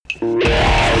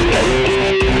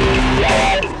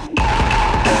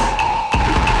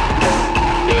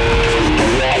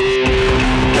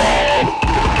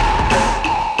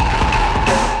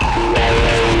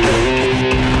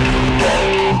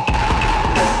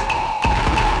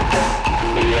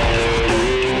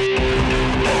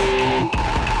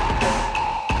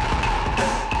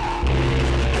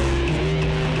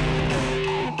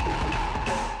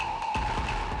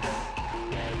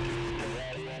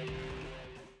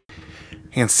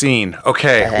And scene.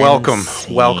 Okay, And welcome,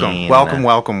 scene.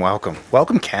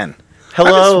 welcome, Ken.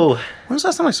 Hello. When was the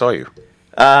last time I saw you?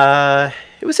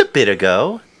 It was a bit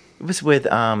ago. It was with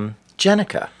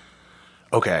Jenica.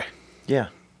 Okay, Yeah.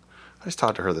 I just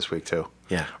talked to her this week too.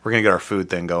 Yeah. We're gonna get our food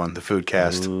thing going, the food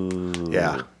cast. Ooh.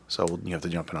 Yeah, so you have to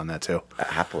jump in on that too.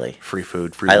 Happily. Free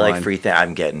food, free I wine. like free thing.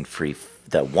 I'm getting free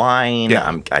the wine.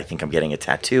 Yeah. I think I'm getting a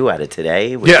tattoo out of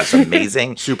today, which Yeah. is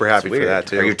amazing. Super happy It's for weird. that,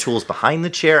 too. Are your tools behind the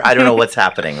chair? I don't know what's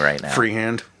happening right now.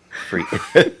 Freehand. Free.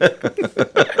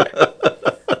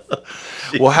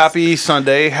 Well, happy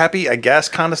Sunday. Happy, I guess,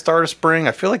 kind of start of spring.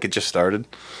 I feel like it just started.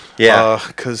 Yeah.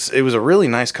 Because it was a really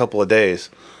nice couple of days.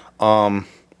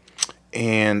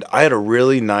 And I had a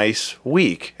really nice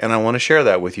week, and I want to share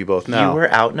that with you both now. You were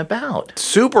out and about.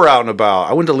 Super out and about.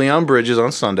 I went to Leon Bridges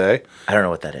on Sunday. I don't know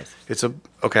what that is. It's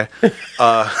okay.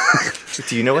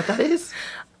 Do you know what that is?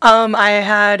 I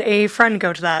had a friend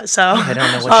go to that, so I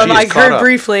don't know what I She's caught heard up.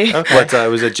 briefly. But it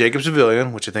was at Jacobs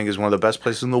Pavilion, which I think is one of the best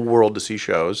places in the world to see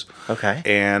shows. Okay.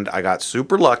 And I got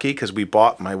super lucky because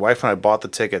my wife and I bought the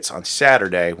tickets on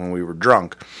Saturday when we were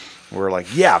drunk. We were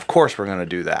like, yeah, of course we're going to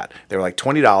do that. They were like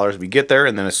 $20. We get there,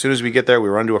 and then as soon as we get there, we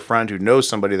run to a friend who knows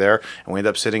somebody there, and we end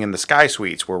up sitting in the Sky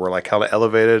Suites where we're like hella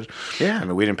elevated. Yeah. I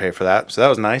mean, we didn't pay for that, so that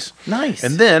was nice. Nice.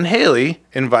 And then Haley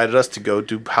invited us to go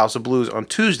to House of Blues on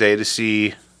Tuesday to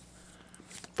see...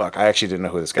 Fuck, I actually didn't know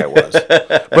who this guy was.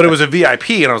 But it was a VIP,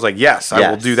 and I was like, yes, I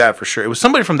will Yes. do that for sure. It was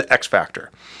somebody from the X Factor.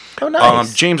 Oh,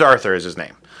 nice. James Arthur is his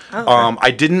name. Oh, okay.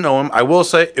 I didn't know him. I will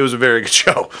say it was a very good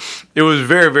show. It was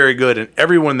very, very good, and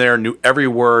everyone there knew every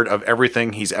word of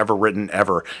everything he's ever written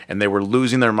ever, and they were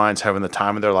losing their minds, having the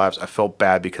time of their lives. I felt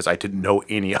bad because I didn't know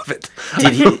any of it.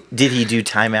 Did he do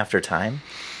Time After Time?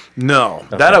 No,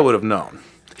 that I would have known.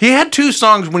 He had two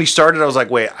songs when he started. I was like,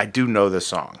 wait, I do know this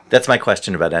song. That's my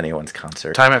question about anyone's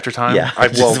concert. Time After Time? Yeah, I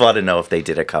just want to know if they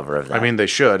did a cover of that. I mean, they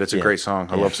should. It's a Yeah. great song.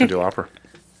 I love Cyndi Lauper.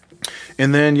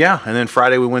 And then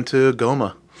Friday we went to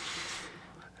Goma.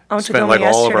 I went to Spent Goma like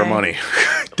all of our yesterday. money.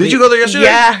 Did you go there yesterday?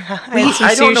 Yeah, I had some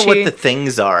I don't know what sushi. the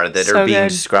things are that So are being good.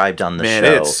 described on the Man,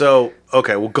 show. it's so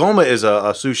okay. Well, Goma is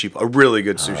a really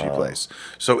good sushi place.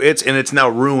 So it's now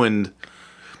ruined.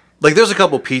 Like there's a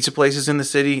couple pizza places in the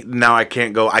city. Now I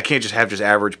can't go. I can't just have just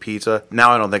average pizza.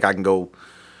 Now I don't think I can go.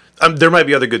 There might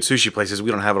be other good sushi places.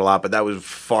 We don't have it a lot, but that was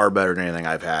far better than anything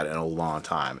I've had in a long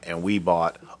time. And we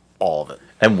bought all of it.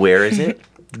 And where is it?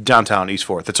 Downtown East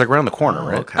Fourth. It's like around the corner,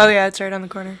 right? okay. Oh yeah, it's right on the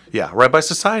corner. Yeah, right by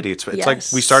Society. It's like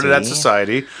Yes. we started at See?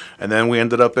 Society, and then we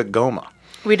ended up at Goma.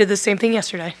 We did the same thing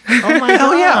yesterday. Oh my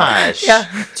gosh.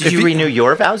 Yeah. Did you renew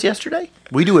your vows yesterday?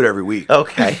 We do it every week.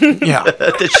 Okay. Yeah.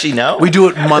 Does she know? We do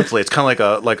it monthly. It's kind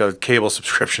of like a cable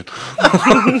subscription.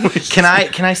 Can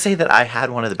I say that I had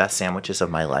one of the best sandwiches of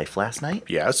my life last night?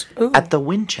 Yes. At the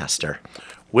Winchester.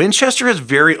 Winchester has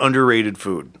very underrated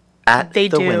food. At They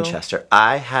the do. Winchester.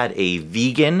 I had a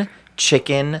vegan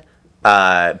chicken,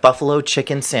 buffalo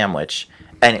chicken sandwich,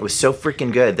 and it was so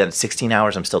freaking good that in 16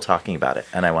 hours I'm still talking about it,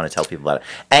 and I want to tell people about it.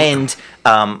 And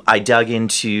I dug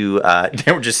into,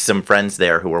 there were just some friends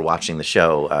there who were watching the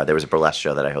show. There was a burlesque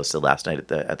show that I hosted last night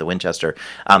at the Winchester,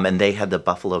 and they had the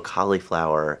buffalo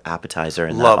cauliflower appetizer.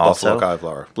 And Love that also buffalo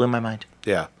cauliflower. blew my mind.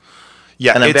 Yeah.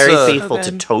 Yeah. And I'm it's, very faithful So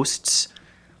to good. toasts,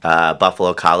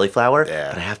 buffalo cauliflower, Yeah.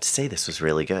 but I have to say this was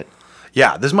really good.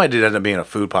 Yeah, this might end up being a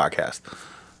food podcast.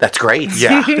 That's great.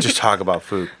 Yeah, just talk about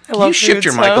food. Can love you shift food,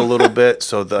 your mic a so- little bit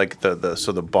so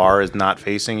the bar is not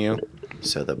facing you?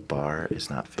 So the bar is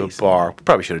not The facing. bar.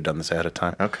 Probably should have done this ahead of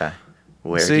time. Okay.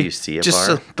 Where do you see a just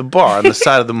bar? the bar on the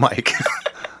side of the mic.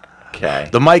 Okay.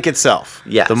 The mic itself.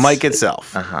 Yes. The mic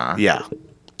itself. Uh-huh. Yeah.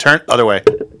 Turn other way.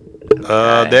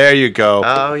 There you go.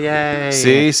 Oh yay!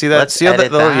 See that? Let's See how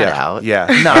edit that? that Yeah. out. Yeah.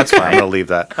 No, it's fine. I'm gonna leave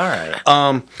that. All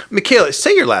right. Michaela,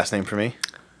 say your last name for me.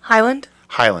 Highland.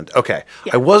 Highland. Okay.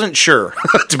 Yeah. I wasn't sure,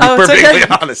 to be Oh, it's perfectly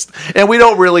okay. honest. And we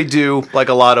don't really do like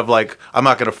a lot of like, I'm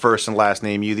not going to first and last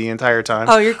name you the entire time.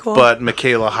 Oh, you're cool. But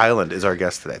Michaela Highland is our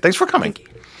guest today. Thanks for coming.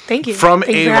 Thank you. From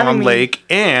Thank you for having Avon me. Lake,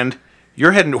 and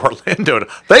you're heading to Orlando.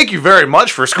 Thank you very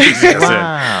much for squeezing us in.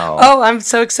 Wow. Oh, I'm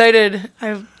so excited.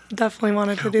 I definitely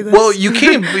wanted to do this. Well, you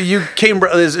came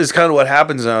is kind of what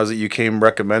happens now is that you came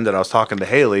recommended. I was talking to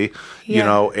Haley, you Yeah.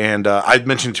 know, and I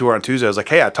mentioned to her on Tuesday, I was like,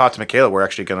 hey, I talked to Michaela. We're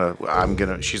actually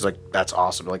she's like, that's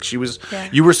awesome. Like she was, Yeah.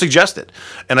 you were suggested.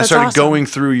 And I That's started awesome. going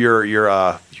through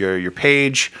your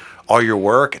page, all your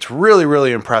work. It's really,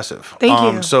 really impressive. Thank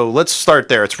you. So let's start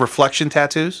there. It's Reflection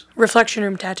Tattoos. Reflection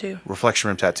Room Tattoo. Reflection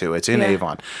Room Tattoo. It's in Yeah.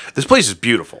 Avon. This place is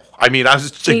beautiful. I mean, I was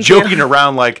just Thank joking you.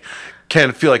 around like,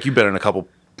 Ken, feel like you've been in a couple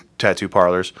tattoo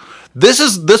parlors. This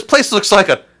place looks like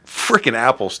a freaking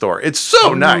Apple store. It's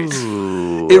so nice.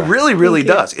 It really, really Thank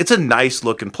you. does. It's a nice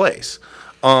looking place.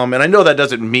 And I know that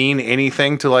doesn't mean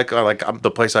anything to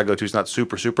the place I go to is not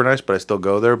super, super nice, but I still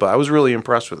go there. But I was really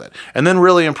impressed with it. And then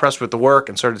really impressed with the work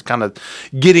and started kind of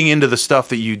getting into the stuff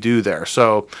that you do there.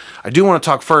 So I do want to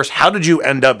talk first. How did you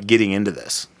end up getting into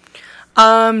this?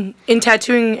 In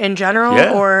tattooing in general,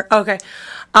 Yeah. or okay.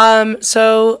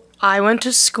 So I went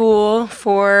to school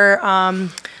for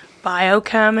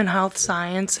biochem and health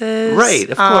sciences. Right,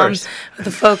 of course. With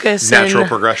a focus Natural in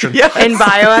progression. in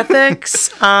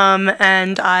bioethics.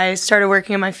 And I started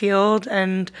working in my field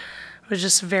and was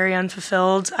just very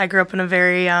unfulfilled. I grew up in a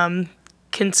very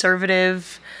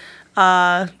conservative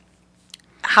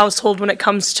household when it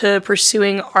comes to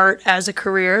pursuing art as a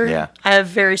career. Yeah. I have a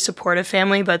very supportive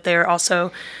family, but they're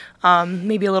also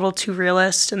maybe a little too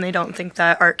realist and they don't think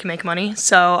that art can make money.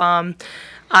 So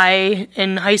I,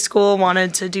 in high school,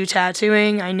 wanted to do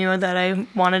tattooing. I knew that I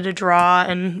wanted to draw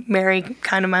and marry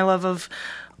kind of my love of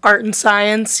art and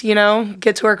science, you know,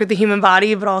 get to work with the human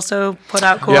body, but also put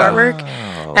out cool Yeah. artwork.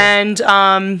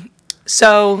 And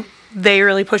so they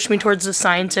really pushed me towards the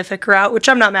scientific route, which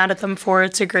I'm not mad at them for.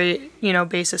 It's a great, you know,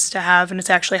 basis to have, and it's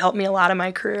actually helped me a lot in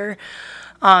my career,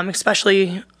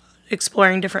 especially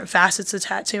exploring different facets of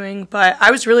tattooing. But I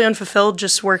was really unfulfilled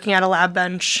just working at a lab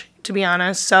bench, to be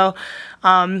honest. So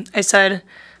I said,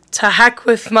 to heck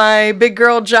with my big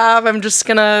girl job. I'm just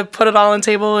going to put it all on the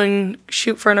table and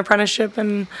shoot for an apprenticeship.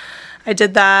 And I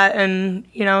did that. And,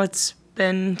 you know, it's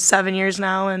been 7 years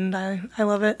now and I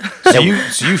love it. So you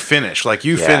finished. Like,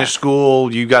 you Yeah. finished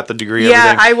school, you got the degree,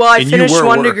 Yeah, everything. I and you finished were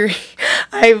one work- degree.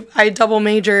 I double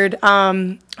majored.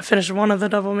 I finished one of the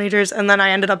double majors, and then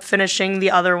I ended up finishing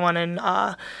the other one in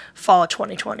fall of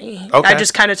 2020. Okay. I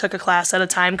just kind of took a class at a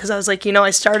time because I was like, you know,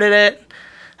 I started it.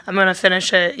 I'm gonna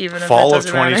finish it even Fall if it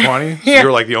of doesn't matter. 2020? So Yeah.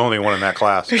 you're like the only one in that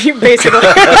class. Basically.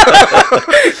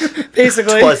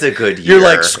 Basically. Was a good year. You're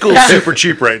like, school's super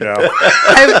cheap right now.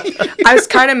 I was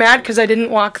kind of mad because I didn't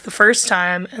walk the first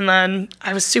time, and then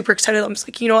I was super excited. I was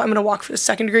like, you know what, I'm going to walk for the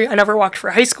second degree. I never walked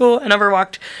for high school. I never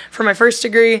walked for my first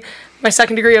degree. My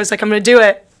second degree, I was like, I'm going to do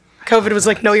it. COVID was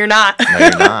like, no, you're not. No,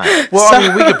 you're not. Well, I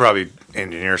mean, we could probably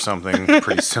engineer something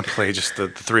pretty simply. Just the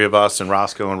three of us and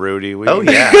Roscoe and Rudy. Oh,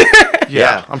 yeah.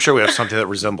 Yeah, I'm sure we have something that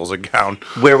resembles a gown.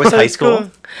 Where was high It's school?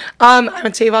 cool. I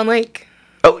went to Avon Lake.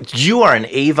 Oh, you are an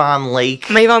Avon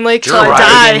Lake. I'm Avon Lake till You're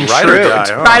I riding- die. ride or die,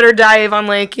 huh? Ride or die, Avon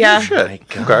Lake, yeah. Oh my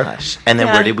gosh. And then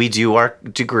Yeah. where did we do our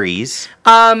degrees?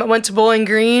 I went to Bowling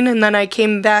Green, and then I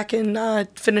came back and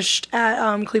finished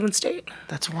at Cleveland State.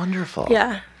 That's wonderful.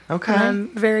 Yeah. Okay. And I'm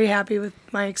very happy with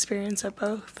my experience at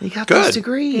both. You got Good. those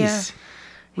degrees. Yeah.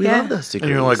 We Yeah. love those degrees.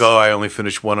 And you're like, oh, I only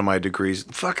finished one of my degrees.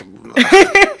 Fuck.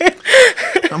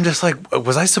 I'm just like,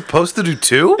 was I supposed to do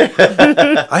two?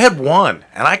 I had one,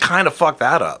 and I kind of fucked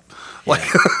that up. Like,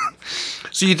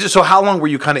 so how long were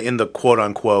you kind of in the quote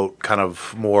unquote kind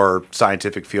of more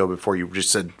scientific field before you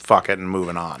just said fuck it and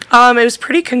moving on? It was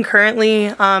pretty concurrently.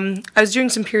 I was doing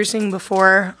some piercing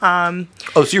before. Oh,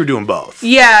 so you were doing both?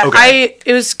 Yeah, Okay.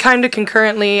 it was kind of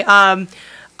concurrently.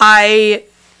 I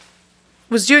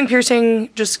was doing piercing,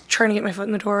 just trying to get my foot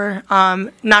in the door.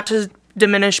 Not to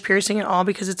diminish piercing at all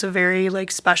because it's a very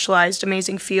like specialized,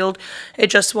 amazing field. It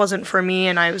just wasn't for me,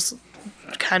 and I was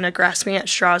kind of grasping at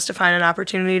straws to find an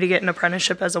opportunity to get an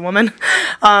apprenticeship as a woman.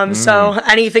 So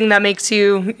anything that makes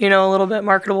you, you know, a little bit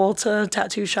marketable to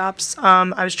tattoo shops,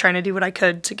 I was trying to do what I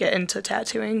could to get into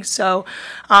tattooing. So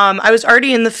I was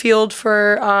already in the field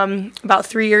for about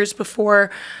 3 years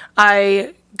before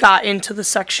I got into the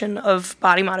section of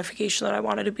body modification that I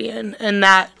wanted to be in. And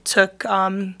that took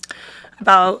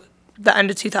about the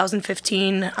end of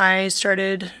 2015, I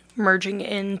started merging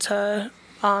into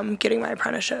getting my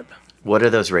apprenticeship. What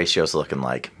are those ratios looking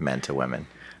like, men to women?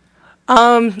 If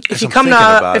you I'm come thinking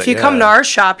about to it, come to yeah. our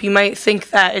shop, you might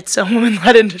think that it's a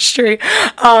woman-led industry,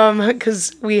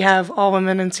 because we have all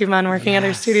women and 2 men working at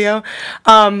our studio.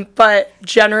 But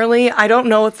generally, I don't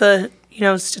know what the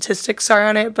statistics are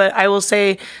on it, but I will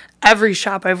say every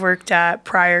shop I've worked at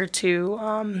prior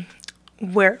to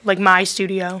where like my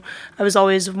studio, I was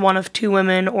always one of 2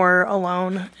 women or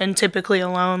alone, and typically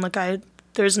alone.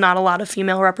 There's not a lot of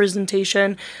female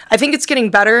representation. I think it's getting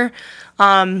better.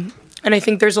 And I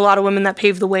think there's a lot of women that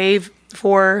pave the way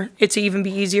for it to even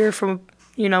be easier for,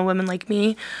 women like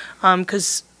me.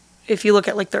 Because if you look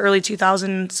at like the early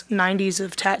 2000s, 90s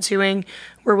of tattooing,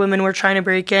 where women were trying to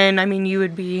break in, I mean, you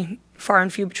would be far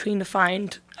and few between to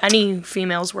find any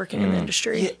females working in the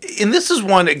industry. And this is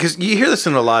one, because you hear this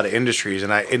in a lot of industries,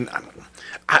 and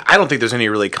I don't think there's any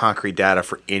really concrete data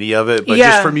for any of it, but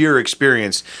Yeah. just from your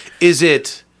experience, is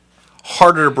it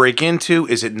harder to break into?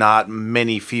 Is it not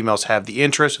many females have the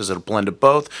interest? Is it a blend of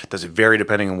both? Does it vary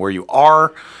depending on where you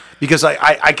are? Because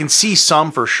I can see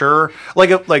some for sure.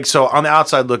 Like so on the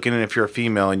outside looking in, if you're a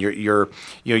female and you're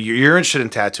interested in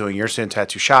tattooing, you're interested in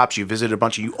tattoo shops, you visit a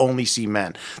bunch and you only see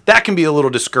men. That can be a little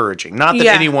discouraging. Not that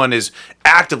anyone is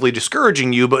actively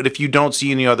discouraging you, but if you don't see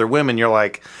any other women, you're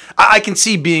like, I can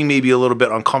see being maybe a little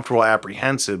bit uncomfortable,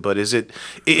 apprehensive. But is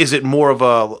it more of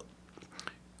a,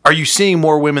 are you seeing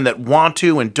more women that want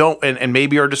to and don't and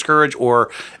maybe are discouraged, or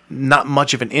not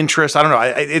much of an interest? I don't know.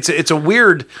 It's a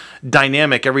weird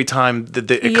dynamic every time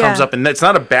that it comes up, and it's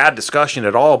not a bad discussion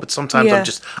at all. But sometimes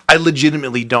I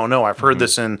legitimately don't know. I've heard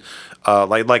this in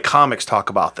like comics talk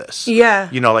about this. Yeah,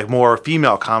 like more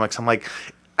female comics. I'm like,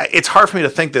 it's hard for me to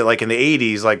think that like in the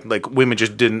 80s, like women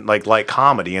just didn't like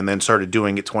comedy and then started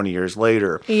doing it 20 years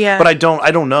later. Yeah, but I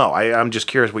don't know. I'm just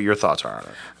curious what your thoughts are on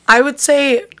it. I would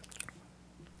say,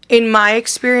 in my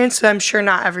experience, I'm sure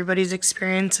not everybody's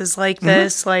experience is like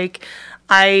this. Like,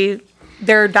 there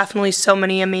are definitely so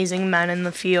many amazing men in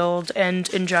the field and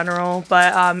in general.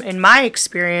 But in my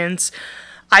experience,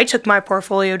 I took my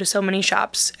portfolio to so many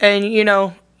shops. And,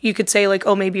 you could say, like,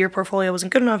 oh, maybe your portfolio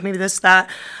wasn't good enough, maybe this, that.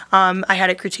 I had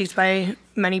it critiqued by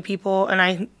many people, and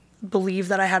I believe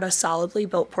that I had a solidly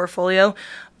built portfolio.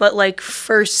 But, like,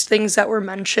 first things that were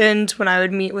mentioned when I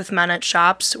would meet with men at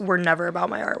shops were never about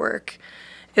my artwork.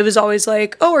 It was always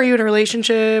like, oh, are you in a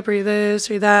relationship? Are you this?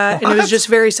 Are you that? And it was just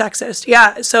very sexist.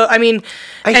 Yeah. So, I mean,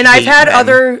 I've had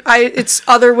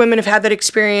other women have had that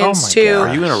experience too. God.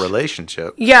 Are you in a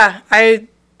relationship? Yeah.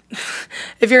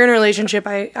 If you're in a relationship,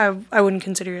 I wouldn't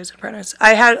consider you as an apprentice.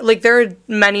 There are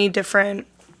many different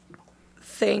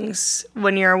things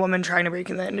when you're a woman trying to break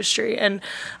in the industry. And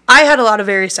I had a lot of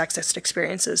very sexist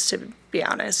experiences, to be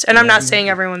honest. And I'm not saying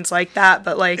everyone's like that,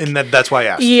 but like... And that's why I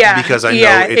asked. Yeah. Because I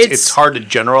know it's hard to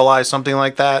generalize something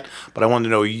like that, but I wanted to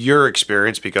know your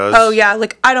experience because... Oh, yeah.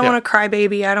 Like, I don't want to cry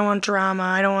baby. I don't want drama.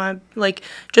 I don't want, like,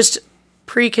 just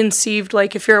preconceived,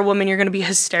 like, if you're a woman, you're going to be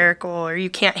hysterical, or you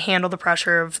can't handle the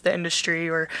pressure of the industry,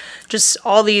 or just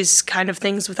all these kind of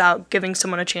things without giving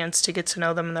someone a chance to get to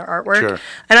know them and their artwork. Sure.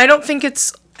 And I don't think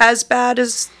it's as bad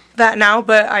as that now,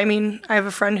 but I mean, I have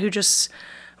a friend who just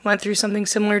went through something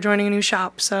similar joining a new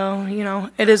shop, so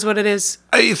it is what it is.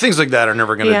 Things like that are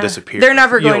never going to disappear. They're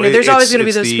never going to. There's always going to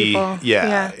be those people.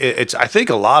 Yeah. It's I think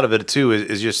a lot of it too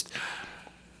is just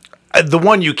the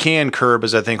one you can curb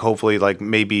is, I think, hopefully, like,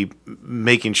 maybe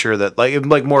making sure that,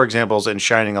 like more examples and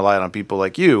shining a light on people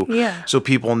like you. Yeah. So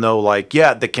people know, like,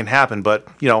 that can happen. But,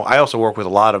 I also work with a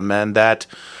lot of men that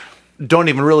don't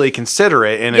even really consider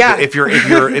it. And if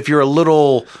you're a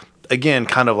little, again,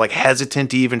 kind of like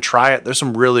hesitant to even try it, there's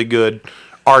some really good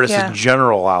artists in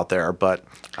general out there. But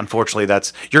unfortunately,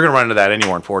 you're going to run into that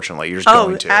anywhere, unfortunately. You're just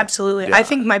going to. Oh, absolutely. Yeah. I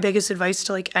think my biggest advice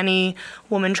to, like, any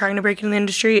woman trying to break into the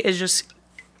industry is just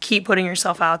keep putting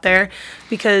yourself out there,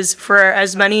 because for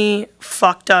as many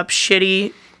fucked up,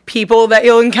 shitty people that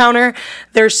you'll encounter,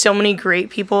 there's so many great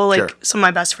people. Like, some of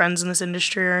my best friends in this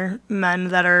industry are men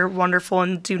that are wonderful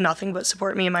and do nothing but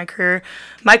support me in my career.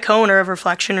 My co-owner of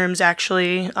Reflection Room's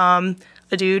actually a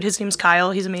dude. His name's Kyle.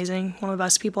 He's amazing. One of the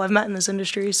best people I've met in this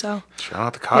industry. So shout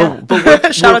out to Kyle. But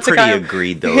we're pretty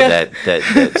agreed though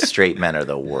that straight men are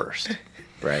the worst.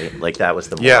 Right, like that was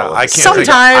the moral. Yeah, I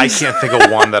can't think of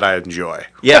one that I enjoy.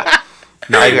 Yeah,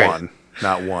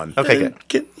 not one. Okay,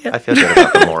 good. I feel good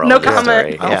about the moral. No of the comment.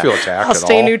 Story. I don't feel attacked at all. I'll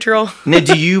stay neutral. Now,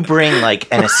 do you bring like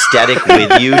an aesthetic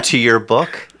with you to your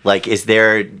book? Like, is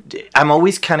there? I'm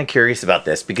always kind of curious about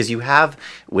this because you have,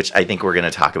 which I think we're going to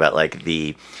talk about, like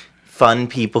the fun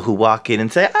people who walk in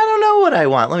and say, I don't know what I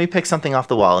want. Let me pick something off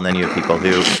the wall. And then you have people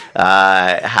who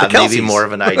have maybe more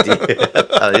of an idea.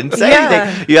 I didn't say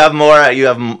anything. You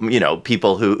have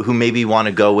people who maybe want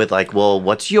to go with like, well,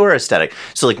 what's your aesthetic?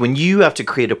 So like when you have to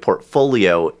create a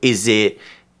portfolio, is it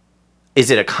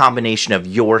a combination of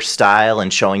your style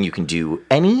and showing you can do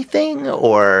anything,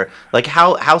 or like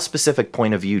how specific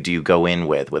point of view do you go in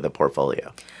with a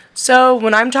portfolio? So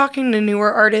when I'm talking to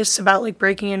newer artists about like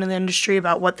breaking into the industry,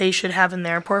 about what they should have in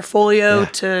their portfolio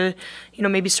to,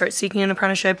 maybe start seeking an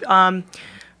apprenticeship.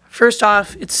 First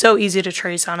off, it's so easy to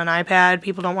trace on an iPad.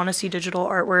 People don't want to see digital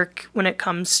artwork when it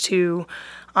comes to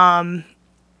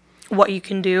what you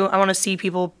can do. I want to see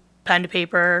people pen to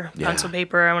paper, pencil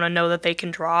paper. I want to know that they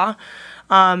can draw.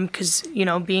 Because,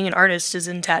 being an artist is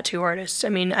in tattoo artists. I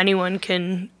mean, anyone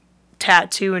can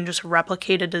tattoo and just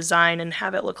replicate a design and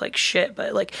have it look like shit.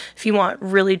 But like if you want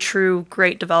really true,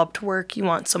 great developed work, you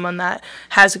want someone that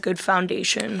has a good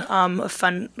foundation,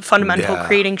 fundamental Yeah.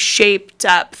 creating shape,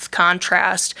 depth,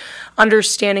 contrast,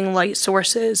 understanding light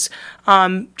sources,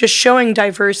 just showing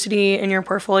diversity in your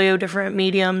portfolio, different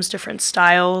mediums, different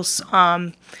styles,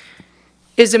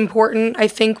 is important, I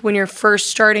think, when you're first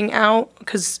starting out,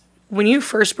 because when you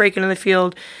first break into the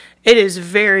field, it is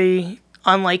very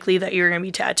unlikely that you're going to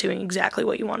be tattooing exactly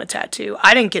what you want to tattoo.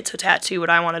 I didn't get to tattoo what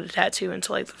I wanted to tattoo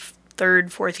until like the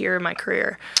third, fourth year of my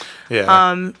career.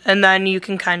 Yeah. And then you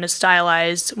can kind of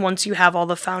stylize once you have all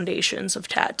the foundations of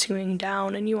tattooing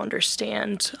down and you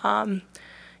understand,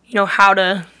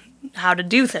 how to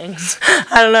do things.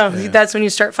 I don't know. Yeah. That's when you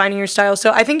start finding your style.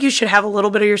 So I think you should have a little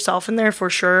bit of yourself in there for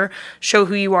sure. Show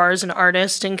who you are as an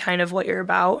artist and kind of what you're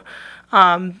about.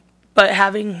 But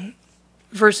having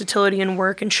versatility in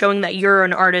work and showing that you're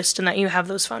an artist and that you have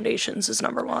those foundations is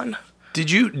number one. Did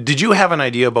you have an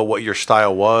idea about what your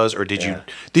style was, or did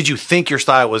you think your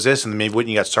style was this, and maybe when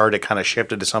you got started, it kind of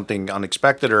shifted to something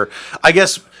unexpected, or I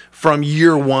guess from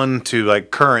year one to like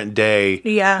current day?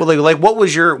 Yeah. Well, like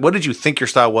what did you think your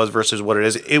style was versus what it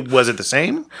is? Was it the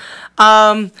same?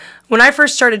 When I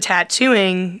first started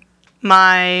tattooing,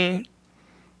 my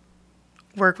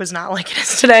work was not like it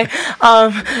is today.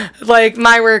 Like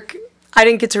my work, I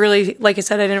didn't get to really, like I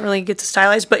said, I didn't really get to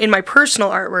stylize, but in my personal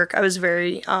artwork, I was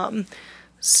very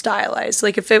stylized.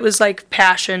 Like if it was like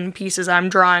passion pieces I'm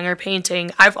drawing or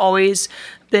painting, I've always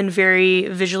been very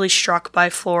visually struck by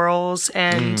florals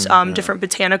and different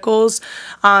botanicals.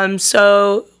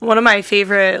 So one of my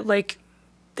favorite like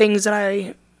things that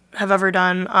I have ever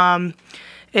done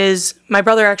is my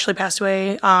brother actually passed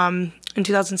away in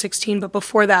 2016, but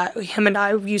before that, him and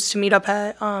I used to meet up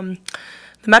at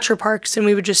the Metro Parks, and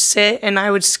we would just sit and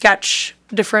I would sketch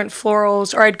different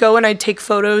florals, or I'd go and I'd take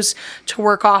photos to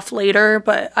work off later,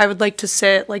 but I would like to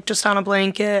sit like just on a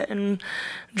blanket and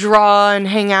draw and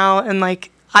hang out, and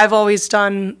like I've always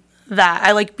done that.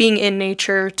 I like being in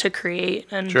nature to create,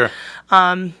 and Sure.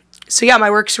 So yeah,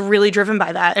 my work's really driven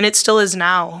by that, and it still is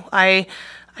now. I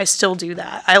still do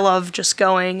that. I love just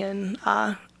going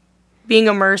and being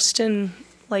immersed in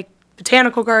like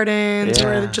botanical gardens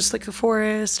or just like the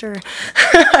forest, or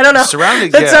I don't know.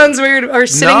 Surroundings. That sounds weird. Or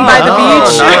sitting by the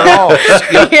beach. Not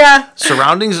at all. Yeah.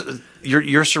 Surroundings.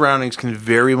 Your surroundings can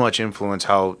very much influence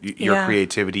how your Yeah.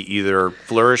 creativity either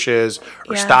flourishes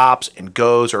or Yeah. stops and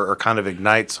goes, or kind of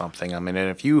ignites something. I mean, and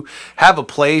if you have a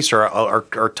place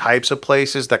or types of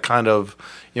places that kind of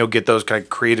get those kind of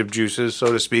creative juices,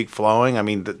 so to speak, flowing, I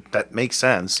mean that makes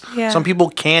sense. Yeah. Some people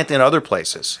can't in other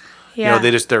places. Yeah.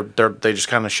 They just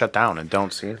kind of shut down and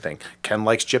don't see anything. Ken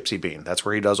likes Gypsy Bean. That's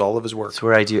where he does all of his work. That's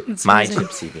where I do my amazing.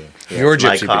 Gypsy Bean. Yeah, Your it's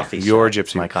my Gypsy coffee Bean. shop. Your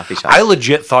Gypsy My Bean. coffee shop. I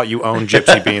legit thought you owned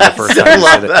Gypsy Bean the first time you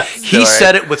said it. He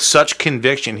said it with such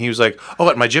conviction. He was like, "Oh,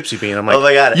 at my Gypsy Bean." I'm like, Oh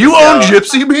my God. you So- own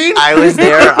Gypsy Bean?" I was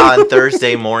there on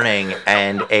Thursday morning,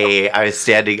 and I was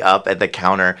standing up at the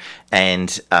counter,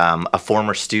 and a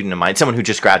former student of mine, someone who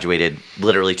just graduated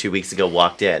literally 2 weeks ago,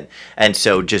 walked in. And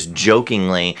so just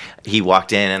jokingly, he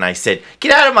walked in, and I said,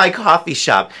 "Get out of my coffee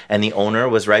shop." And the owner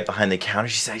was right behind the counter.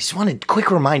 She said, "I just wanted a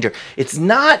quick reminder, it's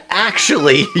not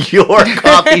actually your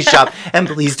coffee shop. And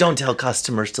please don't tell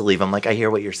customers to leave." I'm like, "I hear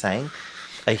what you're saying.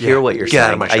 I hear what you're Get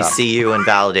out of saying. my I shop." see you and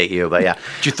validate you." But yeah.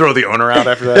 Did you throw the owner out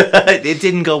after that? It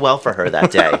didn't go well for her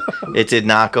that day. It did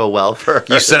not go well for her.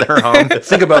 You sent her home.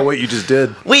 Think about what you just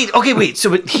did. Wait. So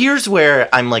but here's where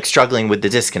I'm like struggling with the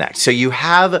disconnect. So you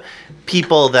have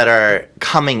people that are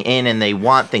coming in and they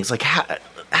want things like,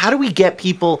 how do we get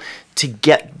people to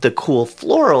get the cool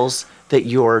florals that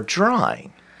you're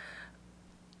drawing?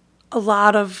 A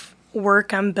lot of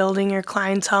work on building your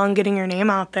clientele and getting your name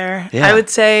out there. Yeah. I would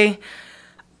say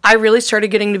I really started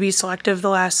getting to be selective the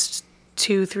last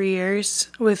 2-3 years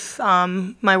with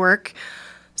my work.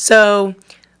 So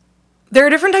there are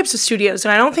different types of studios,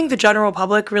 and I don't think the general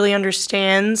public really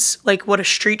understands like what a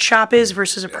street shop is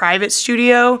versus a private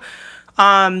studio.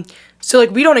 So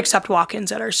like we don't accept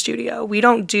walk-ins at our studio. We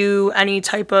don't do any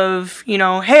type of,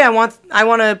 hey, I want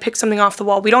to pick something off the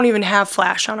wall. We don't even have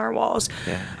flash on our walls.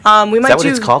 Yeah. We Is might that what do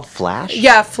it's called? Flash?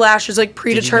 Yeah, flash is like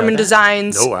predetermined that?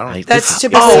 designs. No, I don't. Like, That's this is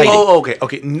typically exciting.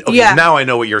 Okay. Yeah. Now I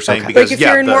know what you're saying Okay. because like if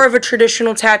you're in more of a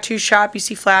traditional tattoo shop, you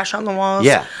see flash on the walls.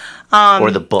 Yeah.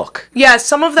 Or the book. Yeah,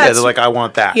 some of that's they're like, I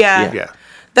want that. Yeah. Yeah.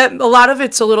 that a lot of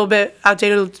it's a little bit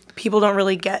outdated. People don't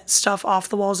really get stuff off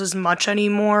the walls as much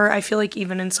anymore. I feel like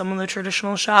even in some of the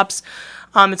traditional shops,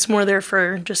 it's more there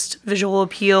for just visual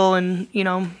appeal and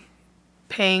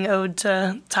paying ode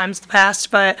to times of the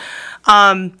past. But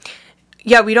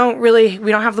yeah, we don't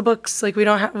have the books. Like we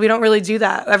don't really do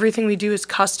that. Everything we do is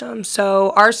custom.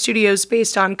 So our studio is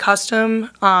based on custom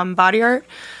body art,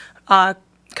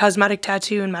 cosmetic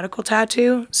tattoo, and medical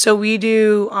tattoo. So we're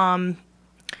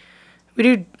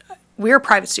a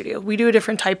private studio. We do a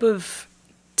different type of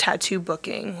tattoo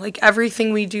booking. Like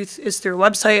everything we do is through a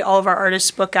website. All of our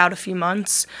artists book out a few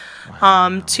months,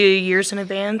 to years in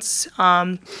advance,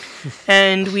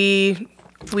 and we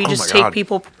just take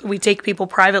people. We take people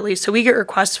privately, so we get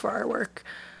requests for our work.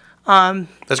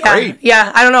 That's great.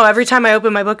 Yeah, I don't know. Every time I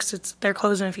open my books, they're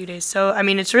closed in a few days. So I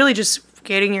mean, it's really just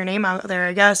getting your name out there,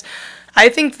 I guess. I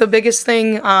think the biggest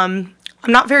thing.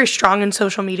 I'm not very strong in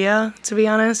social media, to be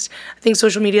honest. I think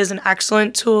social media is an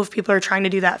excellent tool if people are trying to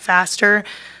do that faster.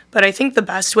 But I think the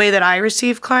best way that I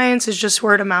receive clients is just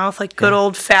word of mouth, like good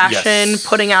old fashioned,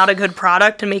 putting out a good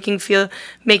product and making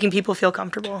people feel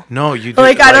comfortable. No, you do.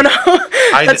 Like I don't know.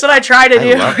 That's what I try to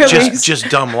do. at least. Just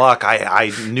dumb luck.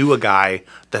 I knew a guy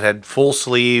that had full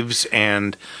sleeves,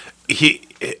 and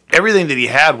everything that he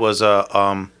had was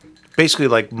basically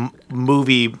like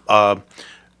movie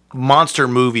monster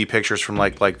movie pictures from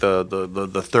like the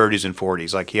 30s and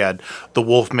 40s. Like he had the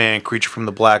Wolfman, Creature from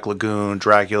the Black Lagoon,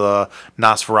 Dracula,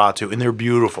 Nosferatu, and they're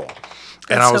beautiful.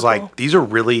 And That's I was so like, cool.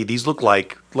 these look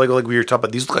like we were talking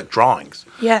about. These look like drawings.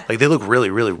 Yeah. Like they look really,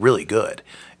 really, really good.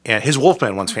 And his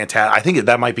Wolfman one's fantastic. I think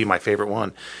that might be my favorite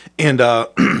one. And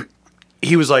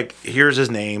he was like, "Here's his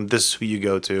name. This is who you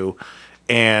go to,"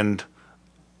 and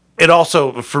it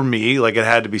also, for me, like it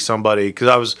had to be somebody,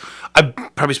 because I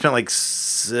probably spent like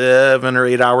 7 or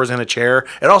 8 hours in a chair.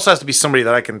 It also has to be somebody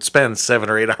that I can spend 7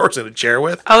 or 8 hours in a chair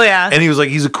with. Oh, yeah. And he was like,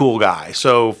 he's a cool guy.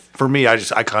 So for me, I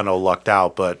kind of lucked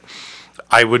out, but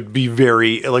I would be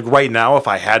very, like right now, if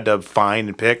I had to find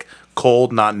and pick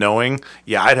cold, not knowing,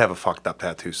 yeah, I'd have a fucked up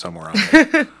tattoo somewhere on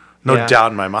there. No Yeah. doubt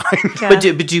in my mind. Yeah. But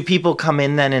do people come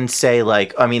in then and say,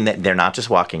 like, I mean, they're not just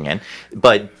walking in,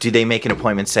 but do they make an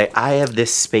appointment and say, I have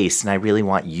this space and I really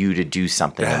want you to do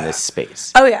something in this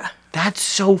space? Oh yeah. That's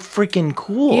so freaking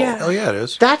cool. Yeah. Oh yeah, it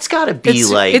is. That's got to be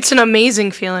It's an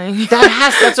amazing feeling. that's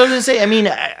what I was going to say. I mean,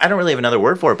 I don't really have another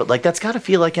word for it, but like that's got to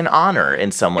feel like an honor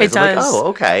in some ways. It I'm does. like, oh,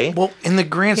 okay. Well, in the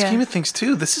grand Yeah. scheme of things,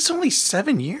 too, this is only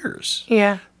 7 years.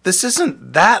 Yeah. This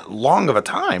isn't that long of a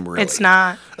time, really. It's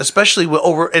not. Especially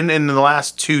in the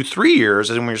last 2-3 years,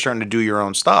 and when you're starting to do your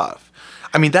own stuff.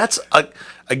 I mean, that's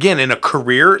again in a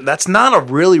career. That's not a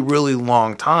really, really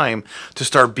long time to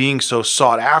start being so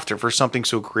sought after for something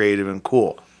so creative and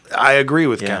cool. I agree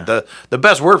with Yeah. Ken. The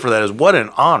best word for that is what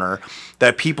an honor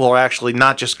that people are actually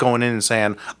not just going in and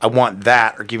saying, I want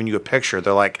that, or giving you a picture.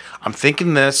 They're like, I'm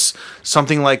thinking this,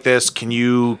 something like this. Can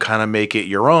you kind of make it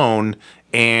your own?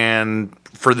 And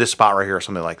for this spot right here, or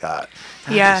something like that.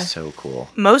 Yeah. That is so cool.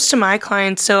 Most of my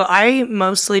clients, so I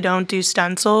mostly don't do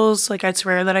stencils. Like it's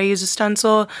rare that I use a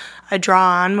stencil. I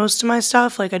draw on most of my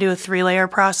stuff. Like I do a 3-layer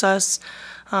process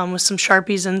with some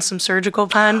Sharpies and some surgical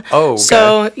pen. Oh, okay.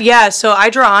 So yeah, so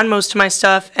I draw on most of my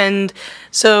stuff, and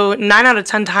so 9 out of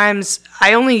 10 times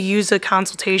I only use a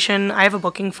consultation. I have a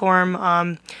booking form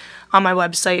on my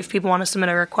website if people want to submit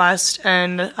a request,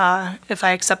 and if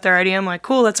I accept their idea, I'm like,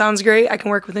 cool, that sounds great. I can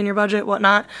work within your budget,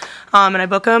 whatnot, and I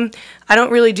book them. I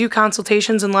don't really do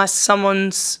consultations unless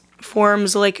someone's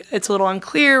form's like it's a little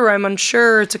unclear or I'm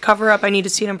unsure, it's a cover up, I need to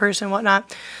see it in person,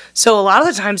 whatnot. So a lot of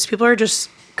the times people are just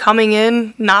coming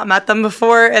in, not met them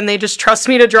before, and they just trust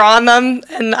me to draw on them,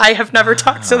 and I have never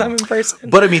talked to them in person.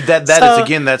 But I mean, that So, is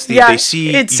again, that's the yeah, they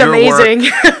see it's your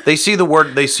amazing. work. They see the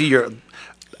work. They see your.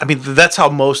 I mean, that's how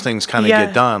most things kind of Yeah.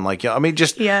 get done. Like, I mean,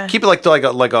 just Yeah. keep it like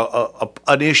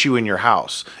an issue in your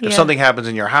house. If Yeah. something happens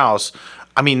in your house,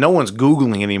 I mean, no one's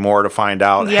Googling anymore to find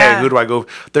out. Yeah. Hey, who do I go?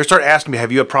 They start asking me,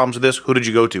 "Have you had problems with this? Who did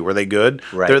you go to? Were they good?"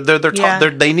 Right. Yeah.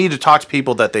 They need to talk to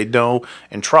people that they know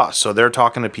and trust. So they're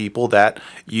talking to people that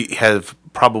you have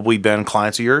probably been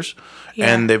clients of yours, Yeah.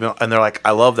 and they're like,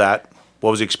 "I love that. What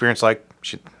was the experience like?"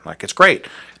 Like, it's great.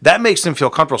 That makes them feel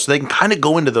comfortable, so they can kind of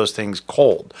go into those things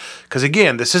cold. Because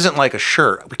again, this isn't like a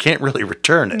shirt; we can't really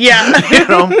return it. Yeah. You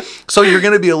know, so you're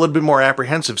going to be a little bit more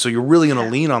apprehensive. So you're really going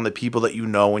to lean on the people that you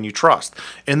know and you trust,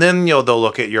 and then they'll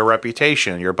look at your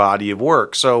reputation, your body of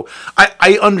work. So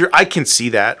I can see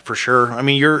that for sure. I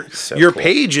mean, your cool.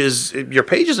 page is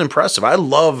impressive. I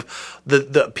love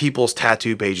the people's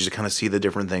tattoo pages to kind of see the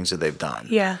different things that they've done.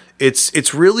 Yeah.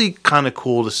 It's really kind of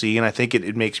cool to see, and I think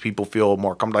it makes people feel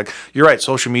more comfortable. Like, you're right,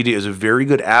 social media is a very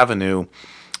good avenue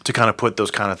to kind of put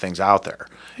those kind of things out there,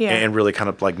 Yeah. and really kind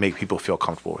of like make people feel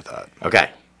comfortable with that. Okay.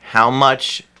 How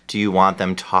much do you want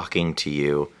them talking to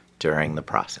you during the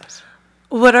process?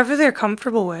 whatever they're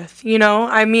comfortable with, you know?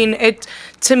 I mean,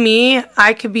 to me,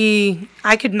 I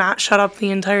could not shut up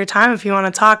the entire time if you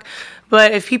want to talk,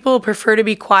 but if people prefer to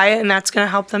be quiet and that's going to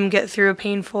help them get through a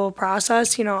painful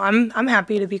process, you know, I'm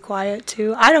happy to be quiet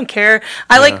too. I don't care.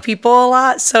 I like people a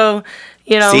lot, so,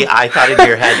 you know. See, I thought in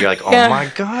your head, you're like, oh Yeah.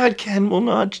 my God, Ken will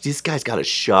not, this guy's got to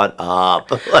shut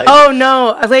up. Like, Oh,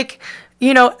 no, like,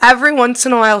 you know, every once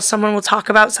in a while someone will talk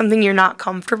about something you're not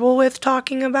comfortable with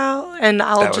talking about, and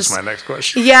I'll That just was my next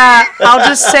question. Yeah, I'll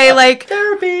just say like,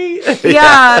 therapy.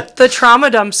 yeah, the trauma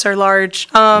dumps are large.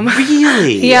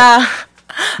 Really? Yeah,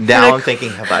 Now Like- I'm thinking,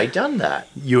 have I done that?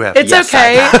 You have. it's Yes,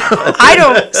 okay. I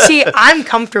don't see. I'm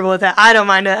comfortable with it. I don't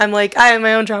mind it. I'm like, I have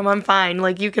my own trauma. I'm fine.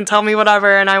 Like, you can tell me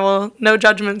whatever, and I will. No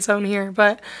judgment zone here.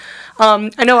 But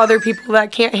I know other people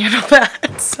that can't handle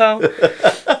that. So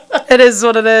it is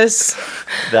what it is.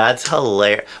 That's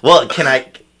hilarious. Well, can I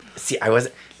see?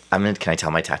 Can I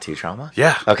tell my tattoo trauma?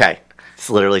 Yeah. Okay. This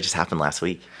literally just happened last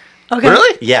week. Okay.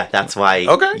 Really? Yeah, that's why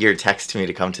Okay. your text to me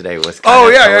to come today was Oh, kind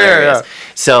of yeah, yeah, hilarious. yeah.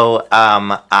 So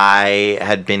I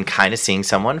had been kind of seeing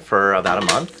someone for about a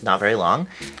month, not very long,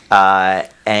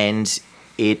 and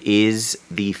it is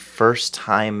the first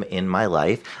time in my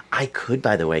life I could,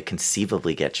 by the way,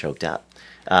 conceivably get choked up.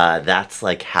 That's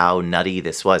like how nutty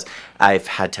this was. I've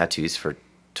had tattoos for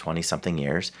 20-something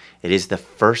years. It is the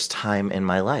first time in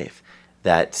my life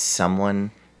that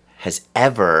someone has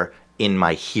ever, in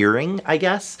my hearing, I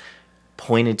guess,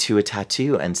 pointed to a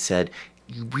tattoo and said,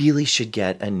 you really should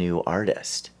get a new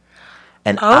artist.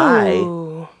 And I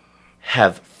Oh.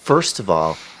 have, first of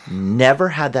all, never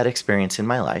had that experience in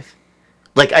my life.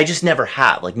 Like, I just never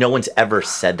have. Like, no one's ever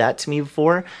said that to me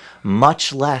before,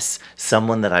 much less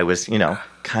someone that I was, you know,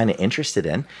 kind of interested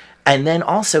in. And then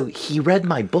also, he read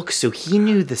my book, so he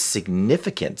knew the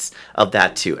significance of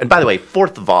that too. And by the way,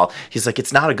 fourth of all, he's like,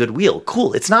 it's not a good wheel.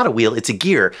 Cool, it's not a wheel, it's a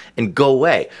gear, and go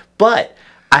away. But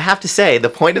I have to say, the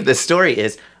point of this story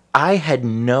is I had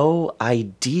no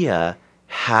idea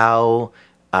how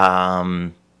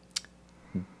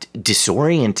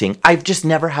disorienting. I've just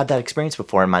never had that experience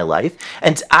before in my life,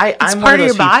 and I'm It's one part of of those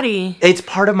your people- body It's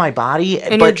part of my body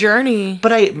and your journey.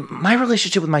 But my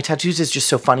relationship with my tattoos is just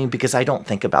so funny because I don't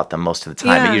think about them most of the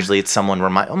time. Yeah. But usually it's someone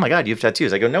oh my God, you have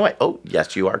tattoos. I go, no, oh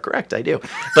yes, you are correct, I do.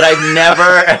 But I've never.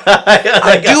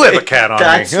 I do have a cat on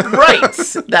That's me.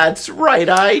 right. That's right.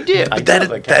 I do. I that do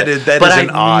have a is- cat. that is- that but is an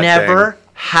I've odd never thing.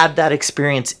 had that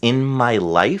experience in my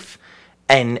life,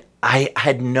 and I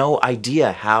had no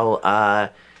idea how.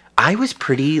 I was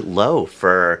pretty low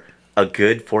for a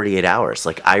good 48 hours.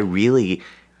 Like,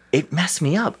 it messed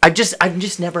me up. I've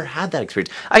just never had that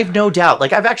experience. I have no doubt.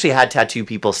 Like, I've actually had tattoo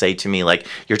people say to me, like,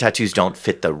 your tattoos don't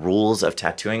fit the rules of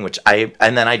tattooing,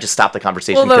 and then I just stop the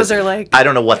conversation. Well, those 'cause are like- I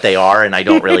don't know what they are, and I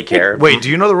don't really care. Wait, do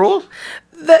you know the rules?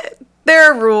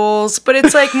 There are rules, but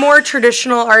it's like more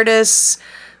traditional artists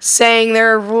saying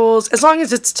there are rules, as long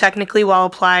as it's technically well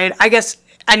applied. I guess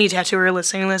any tattooer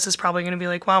listening to this is probably going to be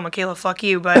like, wow, Michaela, fuck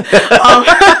you. But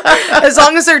as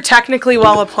long as they're technically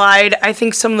well applied, I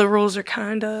think some of the rules are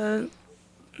kind of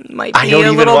might I be don't a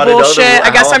even little wanna know the bullshit. rule-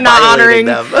 I guess how I'm not violating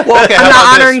honoring. them. Well, okay, how I'm about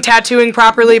not this? honoring tattooing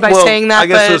properly by saying that. I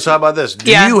guess but so. How about this? Do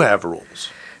Yeah. you have rules?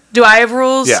 do I have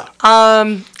rules? Yeah.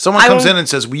 Someone I comes won't- in and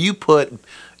says, "Will you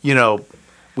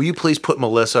please put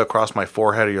Melissa across my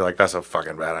forehead?" Or you're like, "That's a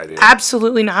fucking bad idea."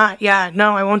 Absolutely not. Yeah,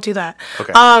 no, I won't do that.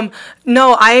 Okay.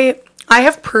 No, I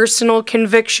have personal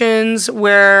convictions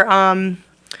where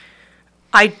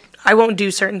I won't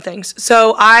do certain things.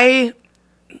 So I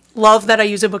love that I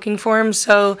use a booking form.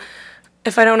 So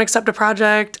if I don't accept a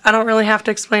project, I don't really have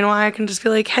to explain why. I can just be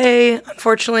like, hey,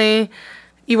 unfortunately,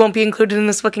 you won't be included in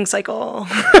this booking cycle.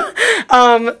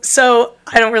 So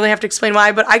I don't really have to explain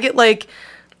why, but I get like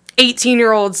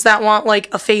 18-year-olds that want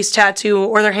like a face tattoo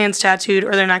or their hands tattooed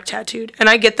or their neck tattooed. And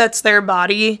I get that's their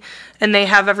body and they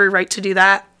have every right to do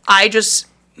that. I just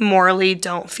morally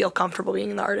don't feel comfortable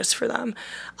being the artist for them.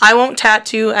 I won't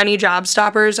tattoo any job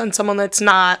stoppers on someone that's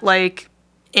not like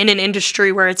in an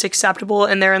industry where it's acceptable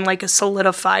and they're in like a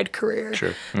solidified career.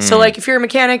 Sure. So like if you're a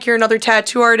mechanic, you're another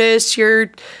tattoo artist,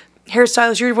 you're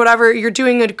hairstylist, you're whatever, you're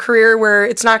doing a career where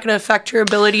it's not going to affect your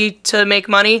ability to make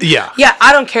money. Yeah. Yeah,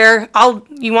 I don't care.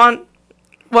 You want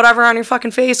whatever on your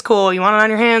fucking face, cool. You want it on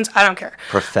your hands, I don't care.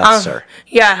 Professor.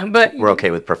 Yeah, but We're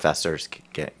okay with professors.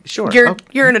 Sure.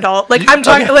 you're an adult. Like I'm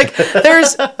talking like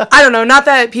there's I don't know, not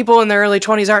that people in their early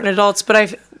 20s aren't adults,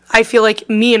 but I feel like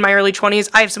me in my early 20s,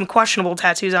 I have some questionable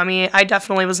tattoos on me. I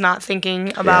definitely was not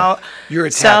thinking about. You're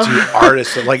a So- tattoo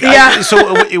artist. Like, Yeah.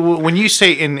 when you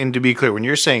say, and to be clear, when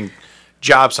you're saying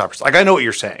job stoppers, like I know what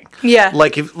you're saying. Yeah.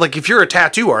 Like if you're a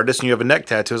tattoo artist and you have a neck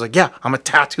tattoo, it's like, yeah, I'm a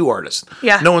tattoo artist.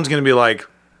 Yeah. No one's gonna be like,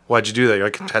 Why'd you do that? You're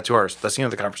like, tattoo artist. That's the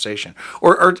end of the conversation.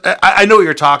 Or I know what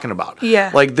you're talking about.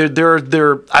 Yeah. Like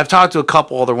I've talked to a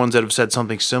couple other ones that have said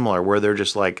something similar where they're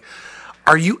just like,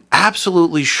 are you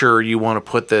absolutely sure you want to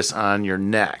put this on your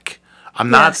neck? I'm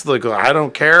not like, I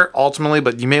don't care ultimately,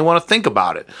 but you may want to think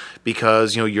about it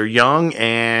because, you're young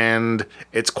and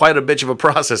it's quite a bitch of a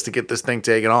process to get this thing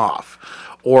taken off.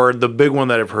 Or the big one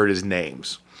that I've heard is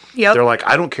names. Yep. They're like,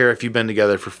 I don't care if you've been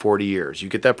together for 40 years. You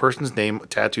get that person's name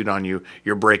tattooed on you,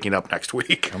 you're breaking up next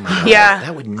week. Yeah.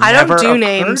 That would I never don't do occur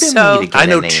names, to me so to get I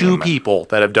know a name. 2 people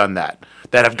that have done that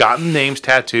have gotten names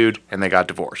tattooed and they got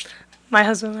divorced. my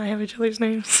husband and I have each other's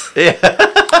names.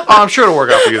 Oh, I'm sure it'll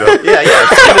work out for you though. Yeah,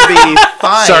 it's gonna be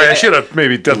fine. Sorry, I should have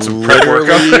maybe done some prep work.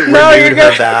 Literally No, you're renewed her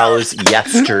good. vows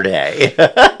yesterday.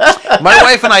 My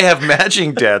wife and I have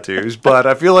matching tattoos, but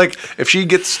I feel like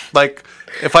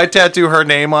if I tattoo her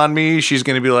name on me, she's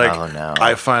gonna be like, Oh, no.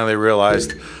 I finally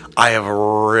realized I have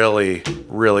really,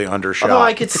 really undershot. Although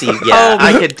I could see,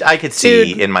 I could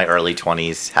see in my early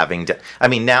 20s having to. I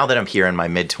mean, now that I'm here in my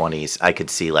mid 20s, I could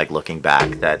see like looking back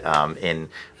that in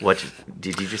what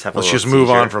did you just have? Let's a just little move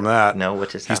on seizure? from that. No, what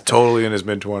just He's happened? totally in his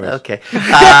mid 20s. Okay.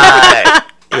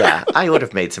 Yeah, I would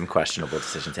have made some questionable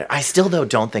decisions there. I still, though,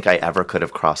 don't think I ever could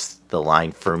have crossed the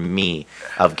line for me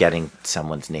of getting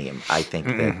someone's name. I think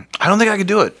that I don't think I could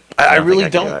do it. I don't really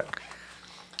think I could do don't.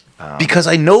 it. Because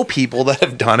I know people that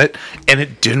have done it and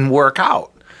it didn't work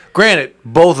out. Granted,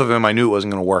 both of them I knew it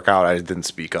wasn't going to work out. I just didn't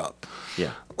speak up.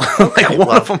 Yeah. Like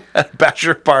one of them at a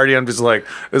bachelor party, I'm just like,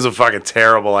 this is a fucking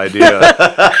terrible idea.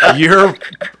 Your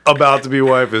about to be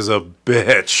wife is a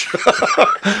bitch.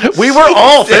 We were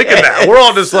all thinking that. We're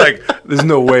all just like, there's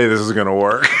no way this is gonna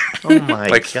work. Oh my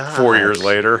Like god. 4 years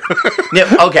later.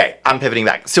 Yeah, okay, I'm pivoting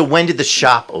back. So when did the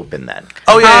shop open then?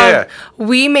 Oh yeah.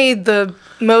 We made the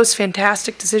most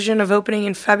fantastic decision of opening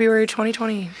in February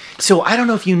 2020. So I don't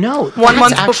know if you know. 1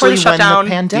 month that's before the actually when shutdown.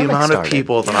 The pandemic amount started. of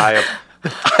people that I have.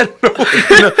 I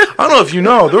don't know if you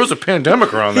know, there was a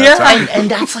pandemic around that Yeah. time. And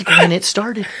that's like when it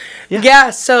started. Yeah,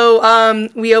 so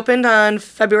we opened on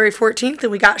February 14th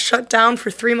and we got shut down for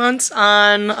 3 months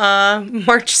on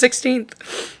March 16th.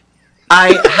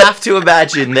 I have to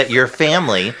imagine that your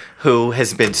family, who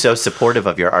has been so supportive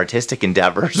of your artistic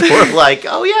endeavors, were like,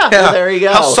 "Oh yeah, well, there you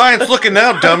go. How's science looking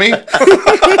now, dummy?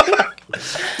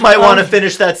 Might want to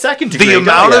finish that second degree." The don't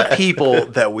amount ya? of people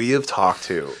that we have talked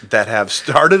to that have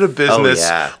started a business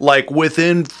yeah. like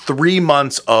within 3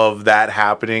 months of that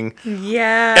happening,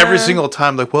 Yeah. every single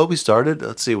time, like, well, we started,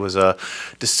 let's see, it was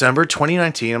December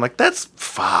 2019. I'm like, that's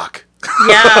fuck.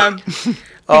 Yeah.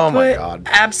 Oh my Put God.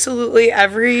 absolutely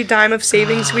every dime of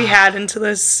savings we had into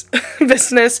this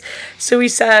business. So we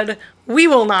said, we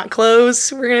will not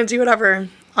close. We're going to do whatever.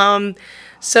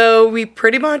 So we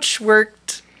pretty much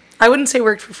worked, I wouldn't say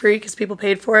worked for free because people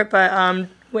paid for it, but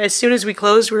as soon as we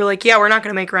closed, we were like, yeah, we're not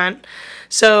going to make rent.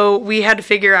 So we had to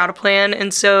figure out a plan.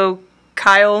 And so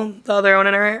Kyle, the other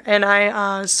owner, and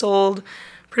I sold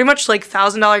pretty much like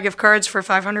 $1,000 gift cards for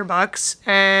 $500.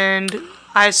 And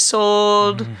I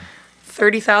sold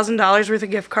 $30,000 worth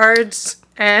of gift cards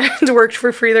and worked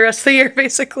for free the rest of the year,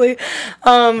 basically.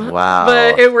 Wow.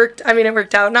 But it worked. I mean, it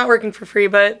worked out. Not working for free,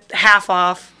 but half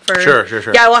off. Sure.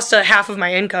 Yeah, I lost a half of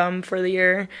my income for the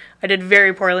year. I did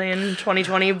very poorly in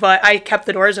 2020, but I kept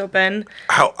the doors open.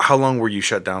 How long were you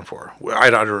shut down for? I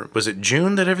don't. Was it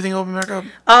June that everything opened back up?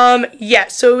 Yeah,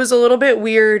 so it was a little bit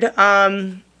weird.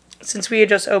 Since we had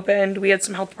just opened, we had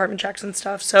some health department checks and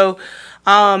stuff. So,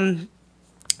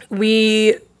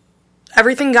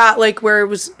 everything got like where it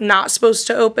was not supposed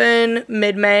to open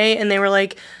mid-May, and they were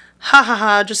like, ha ha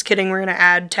ha, just kidding, we're gonna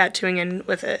add tattooing in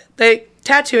with it.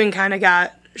 Tattooing kind of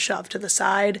got shoved to the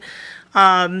side,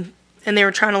 and they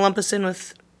were trying to lump us in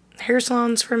with hair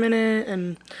salons for a minute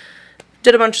and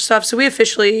did a bunch of stuff. So we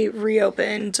officially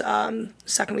reopened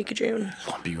second week of June.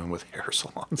 Lump you in with hair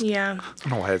salons. Yeah, I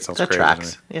don't know why that sounds That crazy.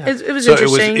 tracks. to me. Yeah. it was So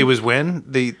interesting. it was when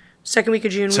the Second week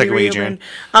of June. Second we week of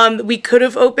reopened. We could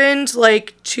have opened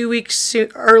like 2 weeks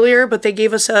earlier, but they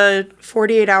gave us a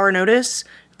 48-hour notice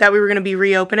that we were going to be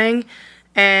reopening,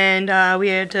 and we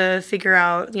had to figure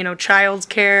out, child's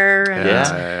care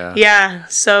and yeah.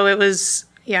 So it was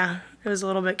it was a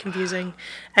little bit confusing,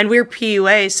 and we're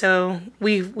PUA, so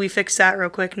we fixed that real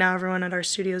quick. Now everyone at our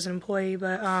studio is an employee,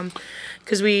 but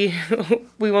because we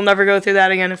will never go through that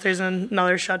again if there's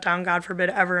another shutdown, God forbid,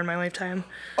 ever in my lifetime.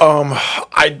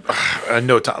 I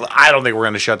don't think we're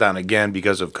going to shut down again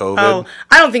because of COVID. Oh,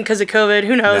 I don't think because of COVID.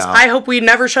 Who knows? No. I hope we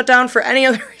never shut down for any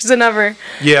other reason ever.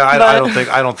 Yeah, I But- don't think.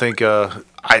 I don't think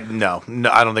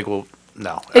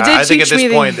No, It did I think at teach me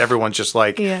this the- point, everyone's just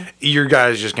like, Yeah. "You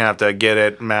guys just gonna have to get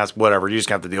it, mask, whatever. You just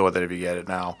gonna have to deal with it if you get it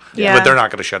now." Yeah. But they're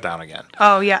not gonna shut down again.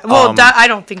 Oh yeah. Well, that I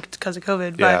don't think it's because of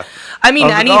COVID, but Yeah. I mean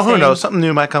anything. Oh, who knows? Something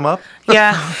new might come up.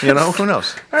 Yeah. You know, who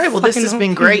knows? All right, well, this Fucking has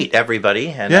been great, everybody.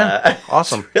 And, Yeah,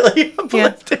 awesome. really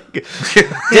uplifting.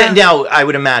 Now, I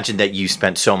would imagine that you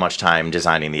spent so much time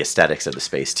designing the aesthetics of the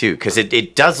space, too, because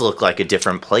it does look like a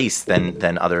different place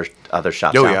than other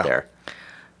shops Oh, out yeah. there.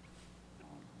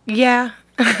 Yeah.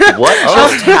 What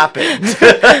just happened?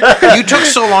 You took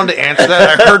so long to answer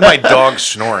that. I heard my dog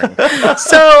snoring.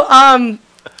 So,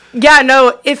 yeah,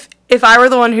 no, if I were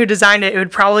the one who designed it, it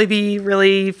would probably be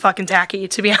really fucking tacky,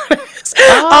 to be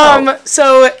honest.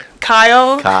 So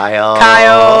Kyle. Good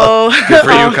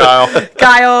for you, Kyle.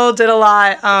 Kyle did a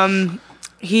lot.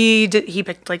 He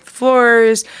picked like the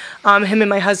floors. Him and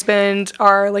my husband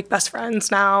are like best friends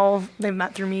now. They've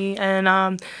met through me,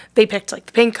 and they picked like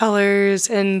the paint colors,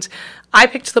 and I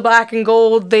picked the black and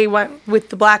gold. They went with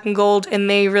the black and gold, and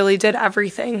they really did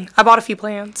everything. I bought a few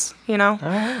plants, you know.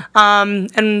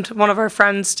 And one of our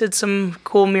friends did some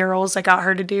cool murals I got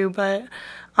her to do, but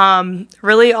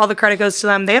really all the credit goes to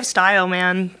them. They have style,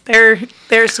 man.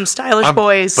 They're some stylish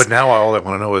boys. But now all I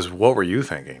want to know is, what were you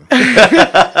thinking?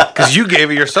 Because you gave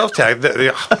it yourself tag.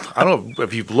 I don't know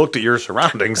if you've looked at your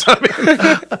surroundings. I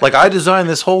mean, like, I designed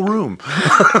this whole room.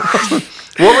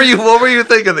 What were you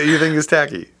thinking that you think is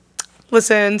tacky?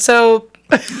 Listen, so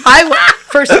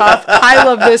first off, I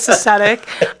love this aesthetic.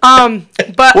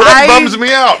 But Well, that bums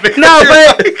me out. No,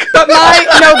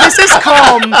 this is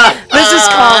calm. This is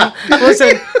calm.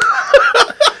 Listen,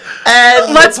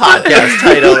 And the podcast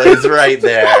title is right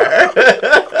there.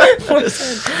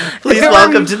 Please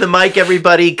welcome to the mic,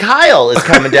 everybody. Kyle is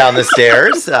coming down the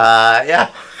stairs.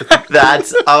 Yeah,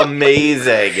 that's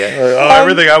amazing.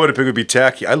 Everything I would have picked would be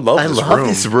tacky. I love this room.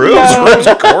 This room. This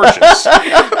room's gorgeous.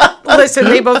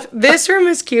 listen, this room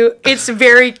is cute. It's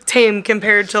very tame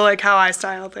compared to like how I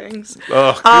style things.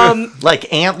 Oh,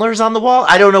 Like antlers on the wall?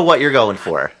 I don't know what you're going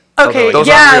for. Okay, Those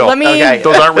yeah, aren't real. let me. Okay.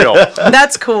 those aren't real.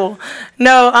 That's cool.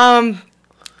 No,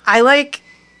 I like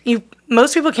you.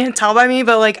 Most people can't tell by me,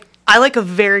 but like I like a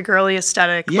very girly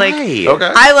aesthetic. Like Yay.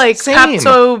 Okay. I like Same.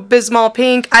 Pepto Bismol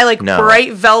pink. I like No.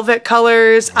 bright velvet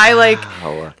colors. I like.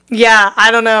 Yeah, I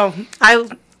don't know.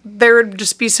 There would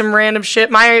just be some random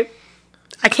shit. I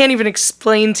can't even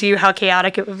explain to you how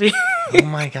chaotic it would be. Oh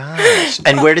my gosh.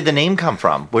 And where did the name come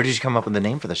from? Where did you come up with the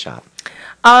name for the shop?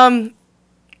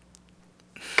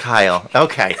 Kyle.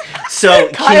 Okay. So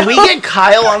can we get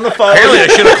Kyle on the phone? Apparently, I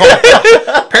should have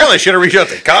called. Apparently, I should have reached out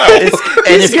to Kyle.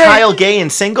 And is Kyle gay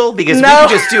and single? Because we No. could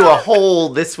just do a whole.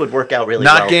 This would work out really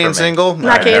well. Not gay for and me. single.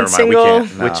 Not gay and never mind, we single.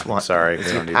 can't. No, Which one? Sorry, Is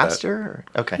we he don't a need that. pastor?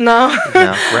 Or- Okay. No.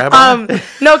 No. Rabbi.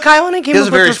 No, Kyle and I came He has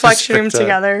up a with very Reflection Room specific,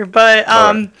 together, but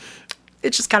Alright.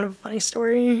 it's just kind of a funny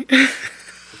story.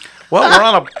 Well, we're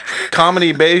on a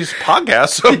comedy-based podcast,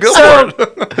 so go So-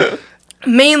 for it.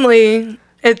 Mainly,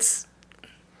 it's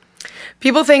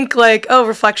people think like, oh,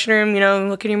 Reflection Room,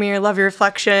 look in your mirror, love your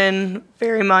reflection,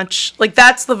 very much. Like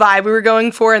that's the vibe we were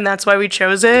going for, and that's why we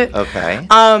chose it. Okay.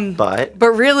 But But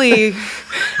really,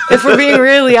 if we're being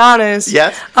really honest,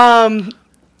 yes.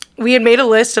 we had made a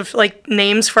list of like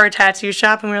names for our tattoo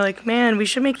shop, and we were like, man, we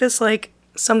should make this like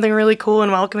something really cool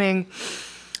and welcoming.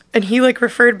 And he like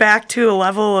referred back to a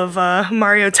level of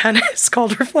Mario Tennis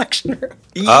called Reflection Room.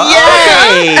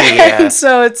 Yay! And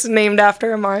so it's named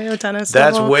after a Mario Tennis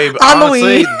That's level way. on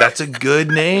Honestly, the Wii. that's a good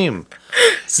name.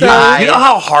 So You know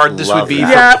how hard this love would be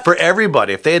that. for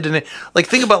everybody if they had to like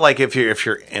think about like if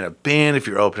you're in a band, if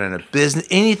you're opening a business,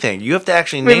 anything, you have to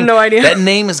actually We have name. no idea. That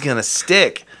name is gonna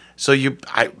stick. So yeah.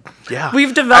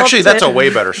 We've developed Actually, that's it. a way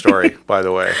better story, by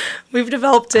the way. we've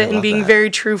developed it and love being that. very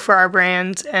true for our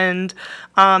brand, and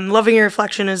loving your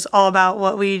reflection is all about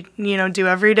what we do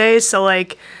every day. So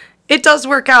like it does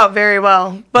work out very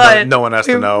well, but No one has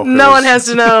to know. No one has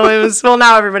to know. It was well,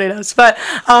 now everybody knows, but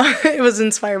it was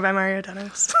inspired by Mario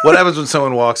Tennis. What happens when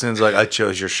someone walks in and is like, I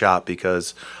chose your shop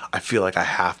because I feel like I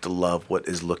have to love what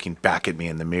is looking back at me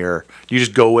in the mirror? You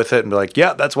just go with it and be like,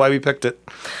 yeah, that's why we picked it.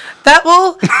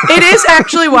 It is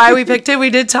actually why we picked it. We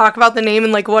did talk about the name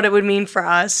and like what it would mean for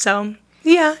us. So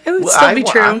yeah, it would still be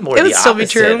true. I'm more It would the still be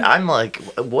opposite. true. I'm like,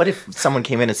 what if someone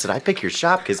came in and said, I pick your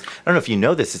shop? Because I don't know if you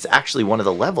know this, it's actually one of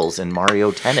the levels in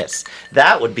Mario Tennis.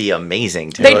 That would be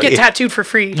amazing to They'd get tattooed for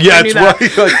free. Yeah, I knew it's that.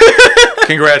 why. Like,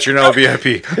 congrats, you're now a VIP.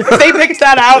 If they picked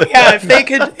that out, yeah,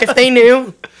 if they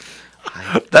knew.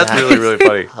 That's really, really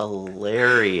funny.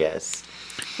 Hilarious.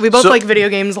 We both So- like video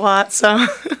games a lot, so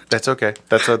That's okay.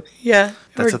 That's a yeah, it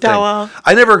that's a worked thing. out well.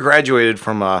 I never graduated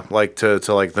from like to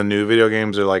like the new video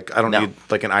games or like I don't No. need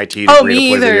like an IT degree Oh, to me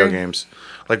play video either. games.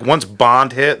 Like once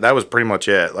Bond hit, that was pretty much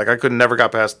it. Like I could never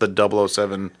got past the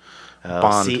 007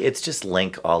 Bond. See, it's just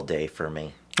Link all day for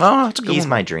me. Oh, that's a good He's one.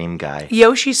 my dream guy.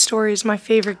 Yoshi's Story is my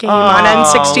favorite game on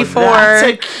N64. That's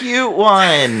a cute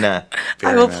one.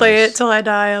 I will play it till I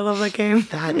die. I love that game.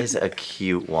 That is a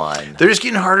cute one. They're just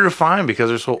getting harder to find because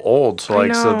they're so old. So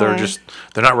like, so they're know.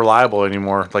 they're not reliable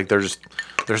anymore. Like there's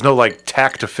no like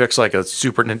tech to fix like a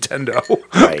Super Nintendo.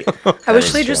 Right. I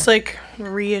wish they just like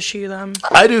reissue them.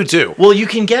 I do too. Well, you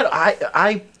can get.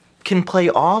 I can play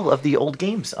all of the old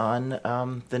games on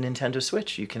the Nintendo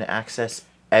Switch. You can access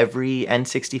every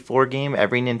N64 game,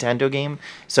 every Nintendo game.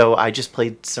 So I just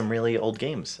played some really old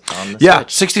games on the Yeah,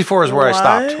 Switch. 64 is where I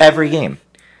stopped. What? Every game.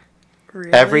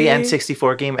 Really? Every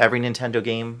N64 game, every Nintendo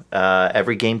game,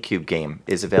 every GameCube game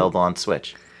is available on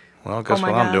Switch. Well, guess Oh my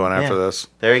what I'm God. doing after Yeah. this?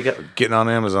 There you go. Getting on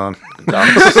Amazon.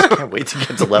 I can't wait to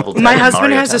get to level 10. My of husband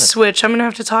Mario has a Tennis. Switch. I'm gonna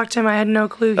have to talk to him. I had no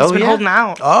clue. He's Oh, been yeah? holding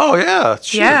out. Oh yeah,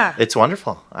 shoot. Yeah. It's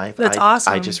wonderful. That's I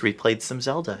awesome. just replayed some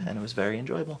Zelda, and it was very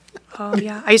enjoyable. Oh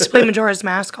yeah. I used to play Majora's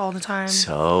Mask all the time.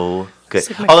 So good. It's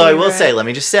like my Although I will favorite. say, let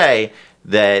me just say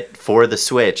that for the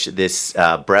Switch, this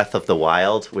Breath of the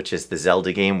Wild, which is the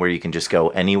Zelda game where you can just go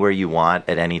anywhere you want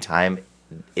at any time,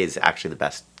 is actually the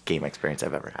best game experience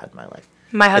I've ever had in my life.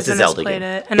 My It's a husband has Zelda played game.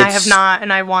 it, and I It's- have not,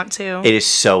 and I want to. It is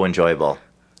so enjoyable.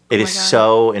 It is Oh God.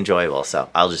 so enjoyable. So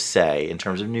I'll just say, in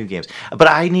terms of new games, but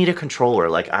I need a controller.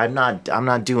 Like I'm not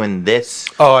doing this.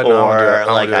 Oh, I know. I wanna do it. Or I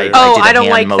wanna like do it. I Oh, did a I don't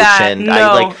hand like that. motion.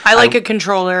 No, I like a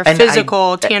controller, and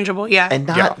physical, tangible. Yeah, and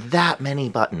not Yeah. that many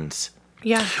buttons.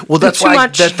 yeah. Well, that's Too why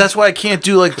much. that's why I can't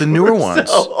do like the newer ones.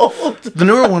 old. The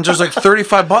newer ones, there's like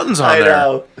 35 buttons on I there.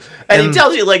 know. And he And-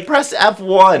 tells you like press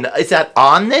F1. Is that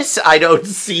on this? I don't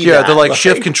see Yeah, that. they're like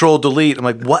shift, control, delete. I'm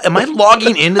like, what? Am I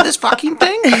logging into this fucking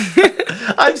thing?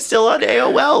 I'm still on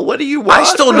AOL. What do you want? I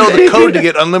still know the code to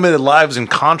get unlimited lives in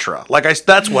Contra. Like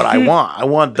that's what I want. I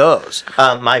want those.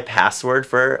 My password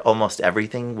for almost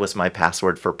everything was my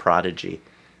password for Prodigy.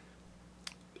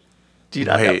 Do you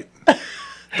not Wait.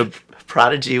 know?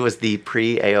 Prodigy was the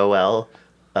pre-AOL.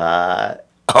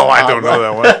 Oh, I don't know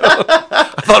that one.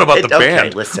 I thought about the Okay,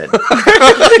 band. listen.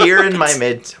 Here in my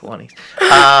mid-20s.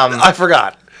 I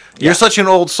forgot. You're such an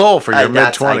old soul for your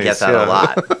mid 20s. I get that a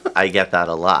lot. I get that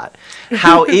a lot.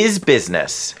 How is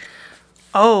business?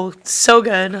 Oh, so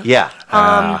good. Yeah.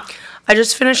 I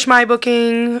just finished my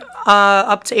booking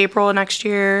up to April next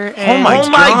year. Oh And my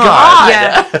my God.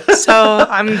 God. Yeah. So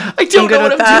I'm don't good know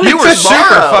with what I'm that. doing. You were super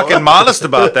Tomorrow. fucking modest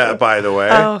about that, by the way.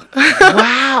 Oh,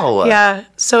 Wow. yeah.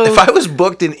 So If I was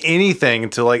booked in anything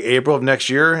until like April of next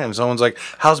year and someone's like,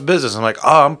 how's business? I'm like,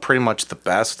 oh, I'm pretty much the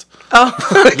best.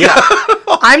 Yeah.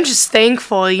 I'm just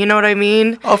thankful. You know what I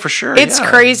mean? Oh, for sure. It's yeah.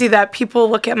 crazy that people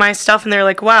look at my stuff and they're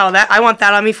like, "Wow, that I want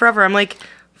that on me forever." I'm like,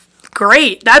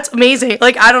 "Great, that's amazing."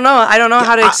 Like I don't know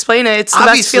how to explain it. It's the best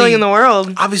obviously- feeling in the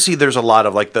world. Obviously, there's a lot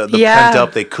of like the Yeah. pent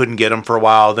up. They couldn't get them for a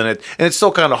while. Then it's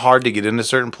still kind of hard to get into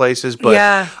certain places. But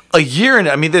Yeah. a year in,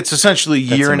 I mean, it's essentially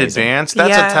a year in amazing. advance. That's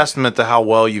Yeah. a testament to how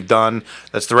well you've done.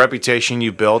 That's the reputation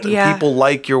you built, and Yeah. people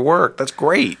like your work. That's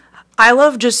great. I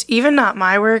love just even not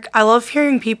my work. I love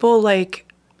hearing people like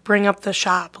bring up the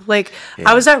shop. Like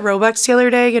I was at Robex the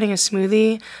other day getting a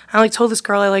smoothie. I like told this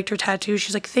girl I liked her tattoo.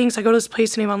 She's like, "Thanks. I go to this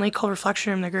place in Avon Lake called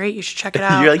Reflection Room. They're great. You should check it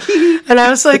out." You're like, hee hee. And I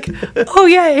was like, "Oh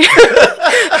yay!"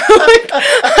 Like,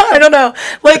 I don't know.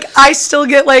 Like I still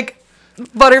get like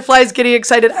butterflies getting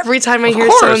excited every time I hear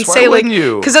course, someone why say like, wouldn't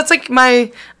you? because that's like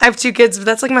I have 2 kids, but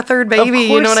that's like my third baby.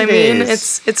 You know course what I it mean?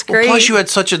 is. It's Well, great. plus, you had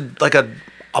such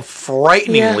a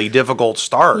frighteningly difficult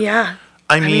start. Yeah.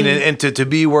 I mean, and to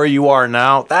be where you are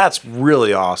now, that's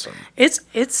really awesome. It's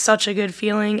such a good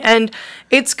feeling, and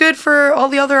it's good for all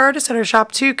the other artists at our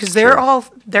shop too, because they're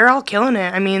all killing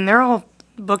it. I mean, they're all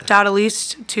booked out at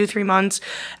least 2-3 months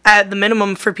at the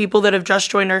minimum for people that have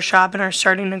just joined our shop and are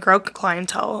starting to grow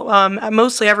clientele.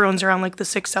 Mostly everyone's around like the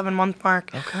 6-7 month mark.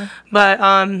 Okay. But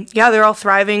yeah, they're all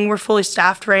thriving. We're fully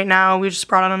staffed right now. We just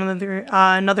brought on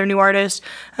another new artist,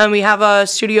 and we have a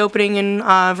studio opening in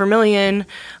Vermilion. It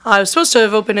was supposed to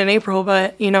have opened in April,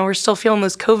 but you know we're still feeling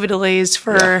those COVID delays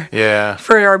for Yeah.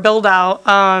 for our build out.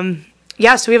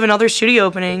 Yeah, so we have another studio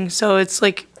opening. So it's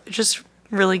like just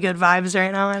really good vibes right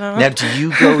now. I don't know. Now, do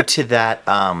you go to that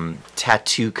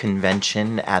tattoo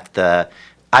convention at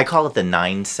I call it the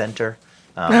Nine Center.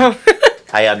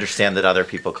 I understand that other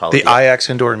people call The it IX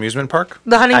Indoor Amusement Park?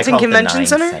 The I Huntington call it the Convention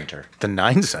Nine Center? The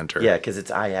Nine Center. Yeah, because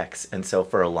it's IX, and so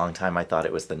for a long time I thought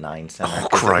it was the Nine Center. Oh,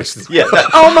 Christ. Yeah.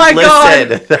 Oh my god.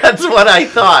 Listen, that's what I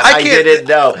thought. I can't- didn't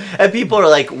know. And people are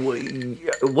like,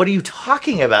 what are you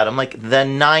talking about? I'm like, the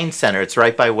Nine Center. It's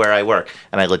right by where I work.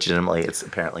 And I legitimately, it's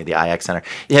apparently the IX Center.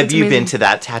 Have That's you been amazing. to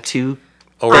that tattoo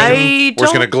Oh, we're I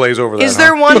just gonna don't- glaze over that. Is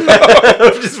there one?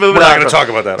 Just moving We're not on gonna from- talk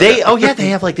about that. They they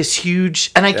have like this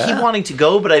huge, and I keep Yeah. wanting to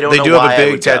go, but I don't They know do why have a I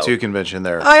big would go. tattoo convention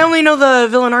there. I only know the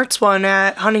Villain Arts one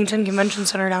at Huntington Convention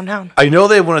Center downtown. I know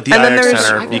they have one at the And then IX there's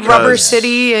Center because Rubber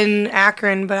City in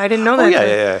Akron, but I didn't know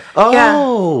that. Oh yeah.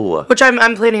 Oh, Which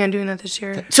I'm planning on doing that this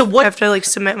year. So what- I have to like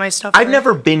submit my stuff. I've for it.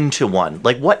 never been to one.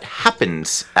 Like, what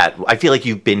happens at? I feel like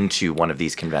you've been to one of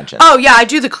these conventions. Oh yeah, I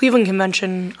do the Cleveland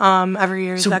convention every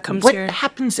year so that comes what here.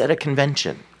 happens at a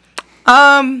convention?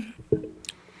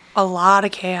 A lot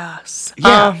of chaos.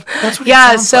 Yeah, that's what it Yeah,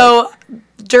 sounds so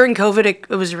during COVID, it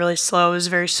was really slow. It was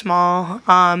very small.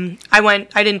 I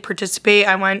didn't participate.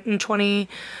 I went in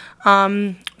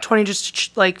 2020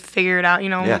 just to like figure it out,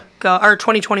 Yeah. go, or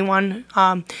 2021,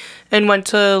 and went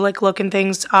to like look and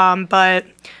things. But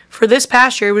for this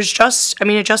past year, it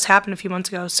just happened a few months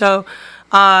ago. So,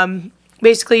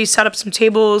 basically set up some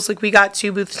tables. Like we got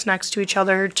 2 booths next to each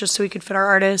other just so we could fit our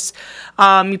artists.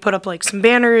 You put up like some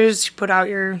banners, you put out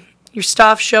your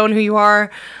stuff showing who you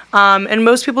are. And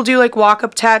most people do like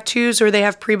walk-up tattoos or they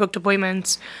have pre-booked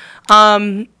appointments.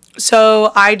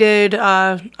 So I did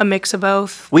a mix of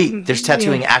both. Wait, there's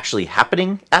tattooing actually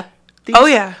happening at these? Oh,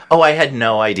 yeah. Oh, I had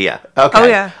no idea. Okay. Oh,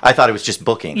 yeah. I thought it was just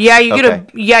booking. Yeah, you Okay.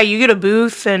 get a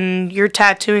booth and you're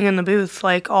tattooing in the booth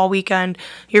like all weekend.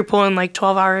 You're pulling like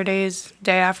 12-hour days,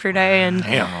 day after day, and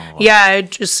yeah,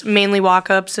 it just mainly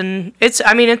walk-ups, and it's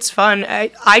fun.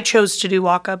 I chose to do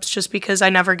walk-ups just because I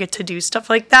never get to do stuff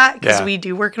like that because Yeah. we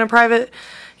do work in a private,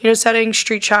 setting.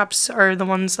 Street shops are the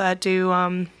ones that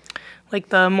do like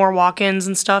the more walk-ins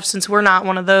and stuff. Since we're not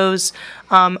one of those,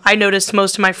 I noticed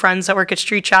most of my friends that work at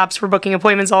street shops were booking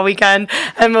appointments all weekend,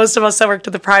 and most of us that worked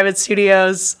at the private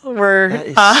studios were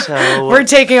we're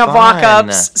taking up fun.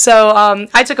 walk-ups. So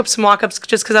I took up some walk-ups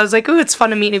just because I was like, ooh, it's fun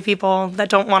to meet new people that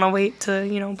don't want to wait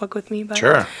to book with me. But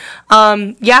Sure.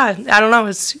 yeah, I don't know,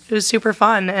 it was super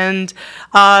fun, and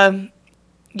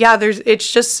yeah,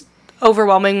 it's just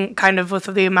overwhelming kind of with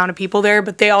the amount of people there,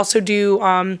 but they also do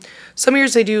some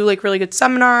years they do like really good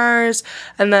seminars,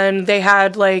 and then they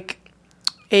had like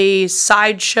a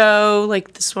sideshow.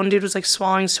 Like this one dude was like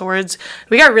swallowing swords.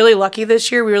 We got really lucky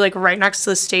this year. We were like right next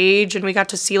to the stage, and we got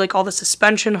to see like all the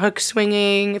suspension hook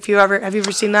swinging. Have you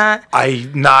ever seen that? I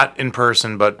not in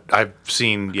person, but I've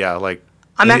seen like.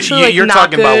 I'm actually, like, you're not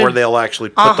talking about good. where they'll actually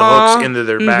put the hooks into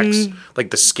their backs,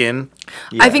 like the skin.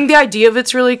 I think the idea of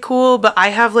it's really cool, but I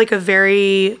have like a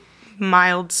very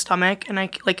mild stomach, and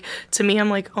to me I'm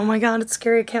like, oh my god, it's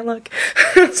scary, I can't look.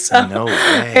 So, No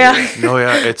way. yeah. No,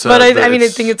 yeah, it's. But I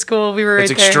think it's cool. We were right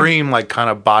It's there. extreme, like kind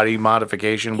of body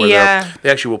modification where Yeah.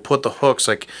 they actually will put the hooks,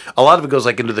 like a lot of it goes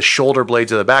like into the shoulder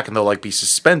blades of the back, and they'll like be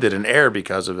suspended in air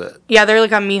because of it. Yeah, they're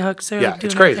like on me hooks. They're Yeah, like doing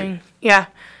it's crazy. everything. Yeah,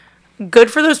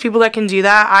 good for those people that can do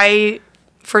that. I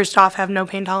first off have no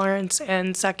pain tolerance,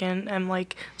 and second, I'm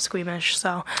like squeamish.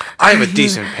 So I have a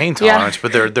decent pain Yeah. tolerance,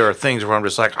 but there are things where I'm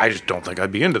just like, I just don't think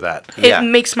I'd be into that. Yeah. it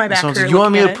makes my back Someone's hurt. like, you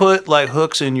want me looking to at it. put like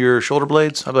hooks in your shoulder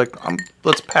blades? I'm like,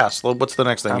 let's pass. What's the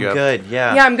next thing I'm you have? good.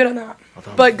 Yeah. Yeah, I'm good on that.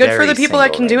 But good for very the people that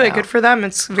single can do right it. now. Good for them.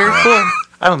 It's very cool.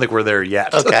 I don't think we're there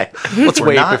yet. Okay. Let's We're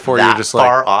wait not before that you're just like.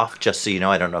 far off. Just so you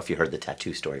know, I don't know if you heard the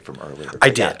tattoo story from earlier. I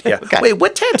but did. Yeah. Okay. Wait,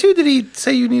 what tattoo did he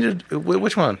say you needed?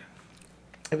 Which one?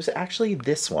 It was actually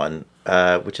this one,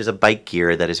 which is a bike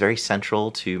gear that is very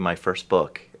central to my first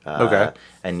book. Okay.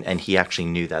 And he actually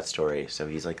knew that story, so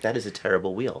he's like, "That is a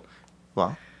terrible wheel."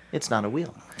 Well, it's not a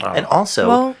wheel. And also,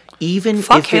 Well, even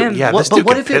fuck if him. it, Yeah, what, this but dude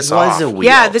what can if it piss was off. a wheel?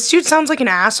 Yeah, this dude sounds like an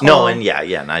asshole. No, and yeah,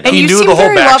 and I know. And He you knew seem the whole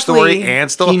very backstory lovely.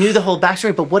 and still. He knew the whole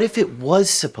backstory, but what if it was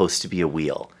supposed to be a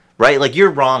wheel? Right? Like, you're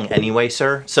wrong anyway,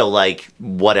 sir. So, like,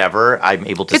 whatever, I'm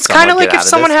able to It's somewhat kind of like get if out of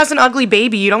someone this. has an ugly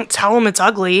baby, you don't tell them it's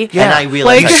ugly. And I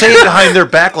realize, You say it behind their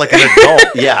back like an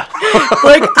adult. yeah.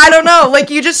 Like, I don't know.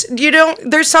 Like, you don't.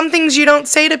 There's some things you don't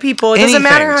say to people. It doesn't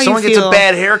matter how Someone you gets feel. a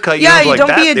bad haircut. Yeah, You you like, don't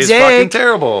that be a is dick. fucking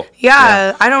terrible.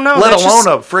 Yeah, I don't know. Let That's alone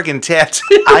just- a freaking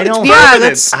tattoo. I don't. Yeah, I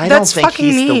that's don't think fucking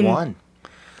he's mean. the one.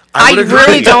 I would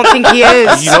really agree. don't think he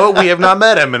is. You know what? We have not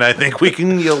met him, and I think we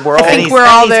can. We're all. think He's- we're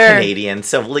all he's there. Canadian,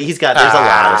 so he's got. There's a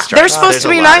lot of strikes. They're supposed There's to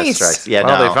a be lot of nice. strikes. Yeah,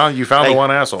 Well, no. you found the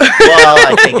one asshole. Well,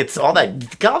 I think it's all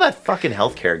that fucking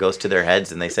healthcare goes to their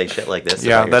heads, and they say shit like this.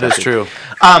 Yeah, about your that is tattoo. true.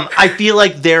 I feel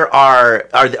like there are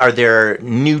there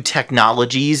new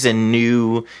technologies and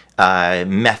new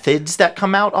methods that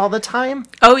come out all the time.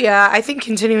 Oh yeah, I think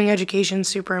continuing education is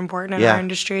super important in Yeah. our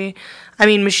industry. I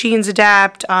mean, machines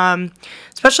adapt,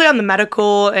 especially on the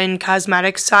medical and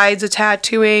cosmetic sides of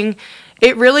tattooing.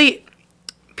 It really,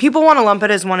 people want to lump it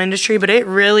as one industry, but it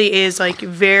really is like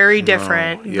very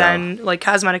different yeah. than like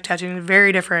cosmetic tattooing.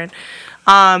 Very different.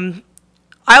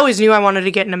 I always knew I wanted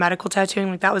to get into medical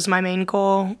tattooing. Like that was my main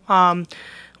goal.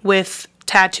 With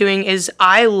tattooing is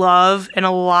I love, and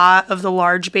a lot of the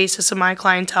large basis of my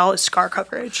clientele is scar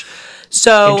coverage.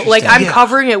 So like I'm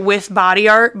covering it with body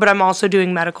art, but I'm also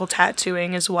doing medical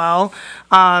tattooing as well.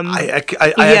 I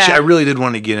actually I really did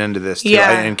want to get into this too.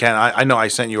 Yeah. And Ken, I know I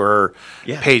sent you her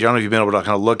page. I don't know if you've been able to kind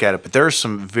of look at it, but there's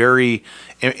some very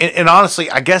and honestly,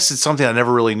 I guess it's something I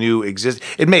never really knew existed.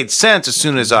 It made sense as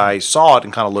soon as I saw it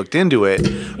and kind of looked into it,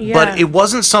 but it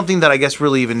wasn't something that I guess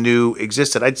really even knew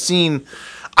existed.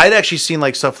 I'd actually seen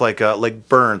like stuff like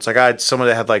burns. Like I had someone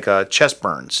that had like chest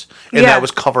burns, and that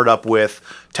was covered up with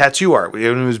tattoo art. And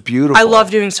it was beautiful. I love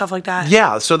doing stuff like that.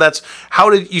 Yeah. So that's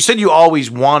you said you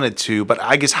always wanted to, but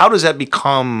I guess how does that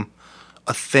become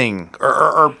a thing,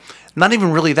 or not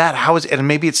even really that? How is and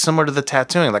maybe it's similar to the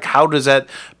tattooing. Like how does that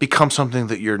become something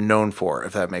that you're known for?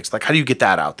 If that makes how do you get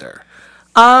that out there?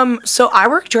 So I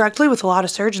work directly with a lot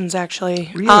of surgeons actually.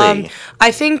 Really?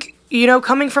 I think.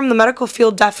 Coming from the medical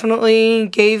field definitely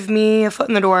gave me a foot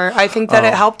in the door. I think that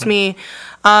it helped me.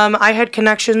 I had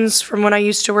connections from when I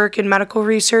used to work in medical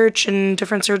research and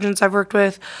different surgeons I've worked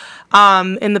with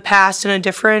in the past in a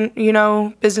different,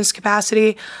 business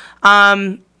capacity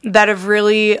that have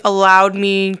really allowed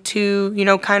me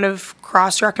to, kind of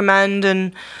cross-recommend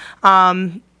and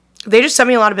they just sent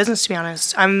me a lot of business, to be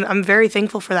honest. I'm very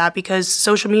thankful for that because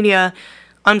social media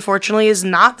unfortunately is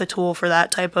not the tool for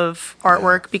that type of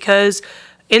artwork because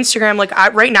Instagram,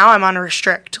 right now I'm on a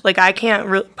restrict. Like I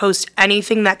can't post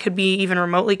anything that could be even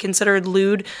remotely considered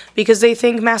lewd because they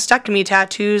think mastectomy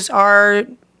tattoos are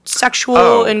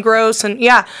sexual and gross and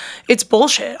it's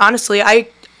bullshit. Honestly,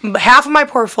 half of my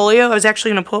portfolio, I was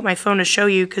actually going to pull up my phone to show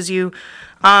you because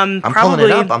I'm pulling it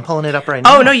up. I'm pulling it up right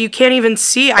now. Oh no, you can't even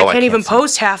see. I can't even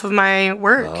post half of my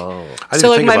work. Oh. So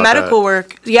like my medical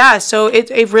work. Yeah, so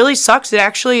it really sucks. It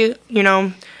actually,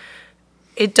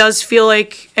 it does feel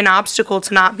like an obstacle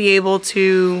to not be able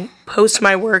to post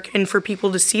my work and for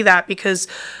people to see that because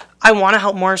I want to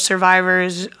help more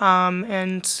survivors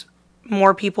and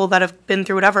more people that have been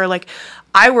through whatever. Like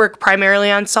I work primarily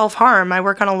on self-harm. I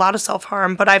work on a lot of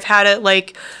self-harm, but I've had it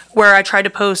like where I tried to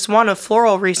post one of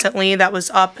floral recently that was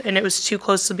up and it was too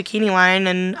close to the bikini line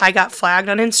and I got flagged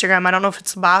on Instagram. I don't know if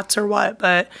it's bots or what,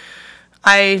 but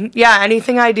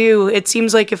anything I do, it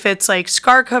seems like if it's like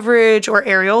scar coverage or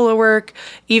areola work,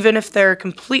 even if they're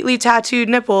completely tattooed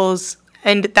nipples,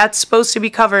 and that's supposed to be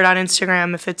covered on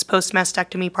Instagram if it's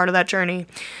post-mastectomy part of that journey.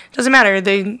 Doesn't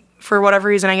matter. For whatever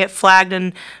reason, I get flagged,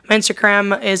 and my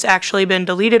Instagram has actually been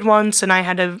deleted once, and I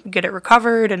had to get it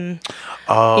recovered. And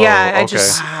it's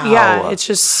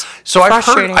just so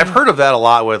frustrating. I've heard of that a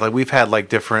lot. With like we've had like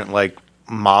different like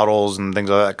models and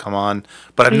things like that come on,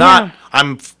 but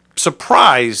I'm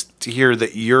surprised to hear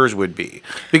that yours would be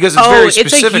because it's very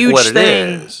specific what it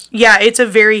is. Yeah, it's a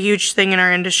very huge thing in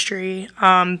our industry.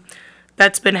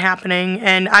 That's been happening,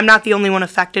 and I'm not the only one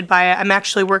affected by it. I'm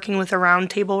actually working with a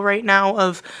roundtable right now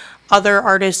of other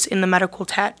artists in the medical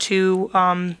tattoo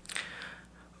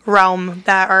realm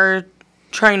that are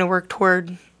trying to work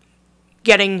toward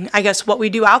getting, I guess, what we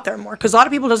do out there more. Because a lot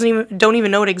of people don't even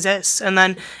know it exists, and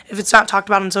then if it's not talked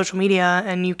about on social media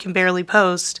and you can barely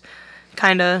post,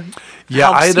 kind of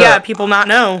helps people not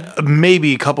know.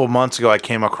 Maybe a couple of months ago, I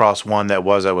came across one that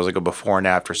was like a before and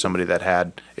after somebody that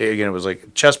had, again, it was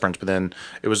like chest prints, but then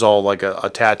it was all like a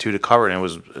tattoo to cover it, and it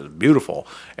was beautiful.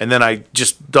 And then I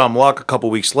just, dumb luck, a couple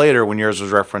weeks later, when yours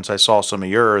was referenced, I saw some of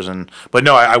yours, but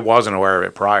no, I wasn't aware of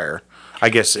it prior. I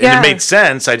guess, and it made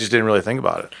sense, I just didn't really think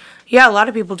about it. Yeah, a lot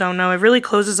of people don't know. It really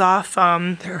closes off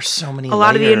there are so many a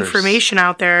lot of the information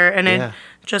out there, and it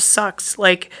just sucks.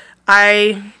 Like,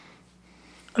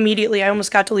 Immediately, I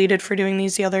almost got deleted for doing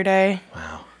these the other day.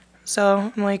 Wow.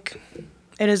 So I'm like,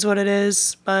 it is what it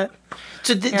is. But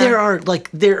so there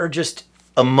are just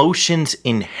emotions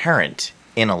inherent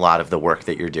in a lot of the work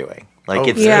that you're doing. Like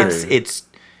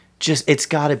it's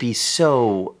got to be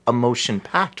so emotion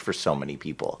packed for so many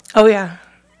people. Oh yeah,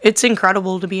 it's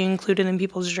incredible to be included in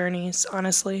people's journeys.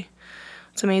 Honestly,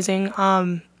 it's amazing.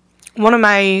 One of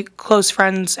my close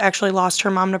friends actually lost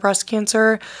her mom to breast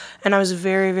cancer, and I was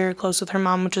very, very close with her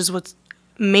mom, which is what's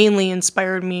mainly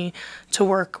inspired me to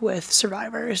work with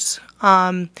survivors.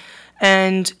 And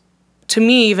to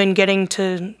me, even getting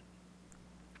to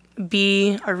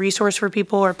be a resource for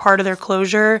people or part of their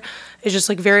closure is just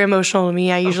like very emotional to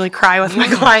me. I usually cry with my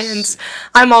clients.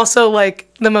 I'm also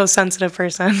like the most sensitive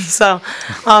person. So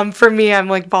for me, I'm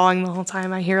like bawling the whole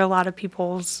time. I hear a lot of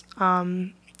people's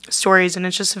stories, and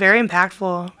it's just very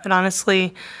impactful. It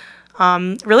honestly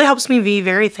really helps me be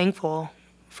very thankful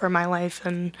for my life.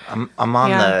 And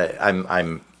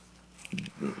I'm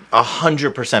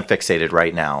 100% fixated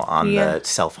right now on Yeah. the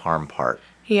self-harm part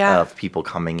Yeah. of people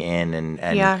coming in and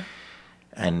Yeah.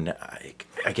 and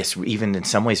I guess even in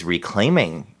some ways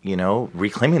reclaiming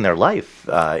their life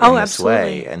in Oh, this way.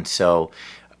 absolutely. And so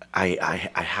I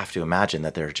have to imagine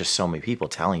that there are just so many people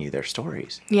telling you their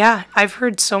stories. Yeah, I've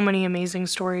heard so many amazing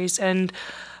stories, and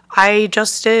I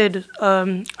just did.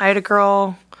 I had a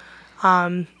girl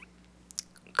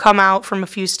come out from a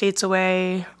few states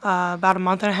away about a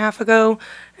month and a half ago,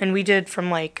 and we did from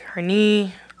like her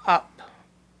knee up.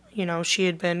 You know, she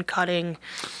had been cutting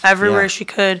everywhere Yeah. she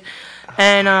could.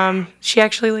 And she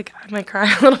actually, like, I might cry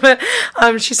a little bit.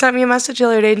 She sent me a message the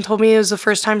other day and told me it was the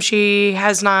first time she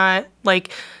has not,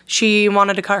 like, she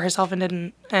wanted to cut herself and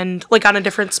didn't. And, like, on a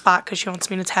different spot because she wants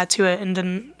me to tattoo it and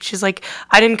didn't. She's like,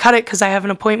 I didn't cut it because I have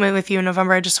an appointment with you in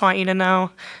November. I just want you to know.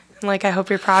 And, like, I hope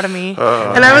you're proud of me.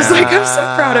 And I was like, I'm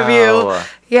so proud of you. Wow.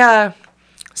 Yeah.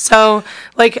 So,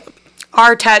 like,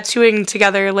 our tattooing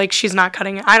together, like, she's not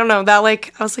cutting it. I don't know. That,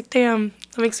 like, I was like, damn,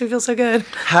 that makes me feel so good.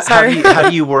 Sorry. How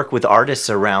do you work with artists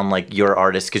around like your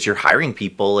artists, because you're hiring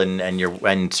people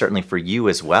and certainly for you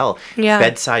as well. Yeah.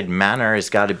 Bedside manner has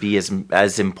got to be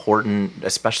as important,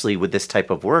 especially with this type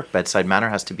of work. Bedside manner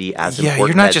has to be as Yeah, important.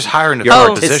 you're not as just hiring to your fill a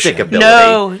artistic position.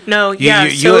 ability. No, yeah.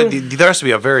 There has to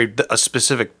be a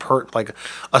specific like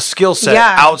a skill set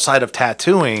Yeah. outside of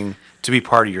tattooing to be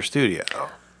part of your studio.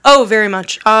 Oh, very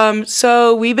much.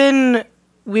 So we've been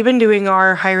doing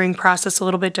our hiring process a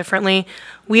little bit differently.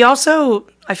 We also,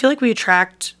 I feel like we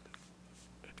attract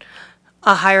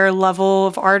a higher level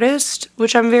of artist,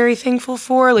 which I'm very thankful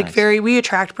for. Like Nice. we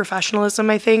attract professionalism,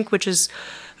 I think, which is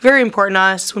very important to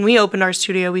us. When we opened our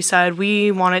studio, we said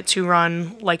we want it to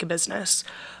run like a business.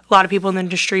 A lot of people in the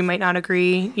industry might not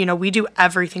agree. You know, we do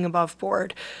everything above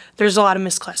board. There's a lot of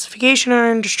misclassification in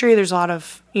our industry. There's a lot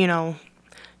of,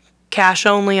 cash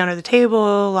only under the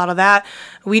table, a lot of that.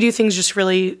 We do things just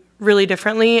really, really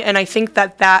differently. And I think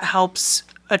that helps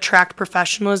attract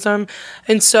professionalism.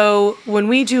 And so when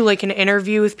we do like an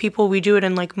interview with people, we do it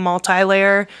in like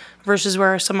multi-layer versus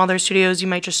where some other studios, you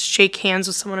might just shake hands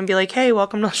with someone and be like, hey,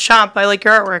 welcome to the shop. I like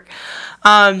your artwork.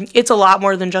 It's a lot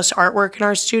more than just artwork in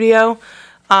our studio.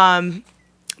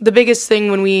 The biggest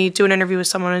thing when we do an interview with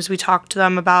someone is we talk to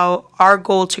them about our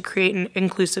goal to create an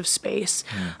inclusive space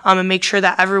and make sure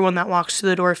that everyone that walks through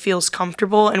the door feels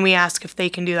comfortable. And we ask if they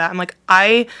can do that. I'm like,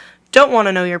 I don't want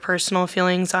to know your personal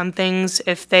feelings on things.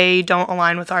 If they don't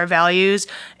align with our values,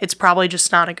 it's probably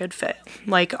just not a good fit.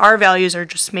 Like, our values are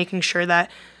just making sure that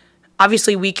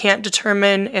obviously we can't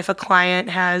determine if a client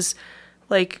has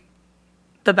like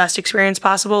the best experience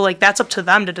possible. Like, that's up to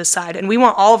them to decide. And we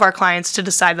want all of our clients to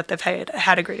decide that they've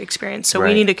had a great experience. So we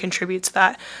Right. need to contribute to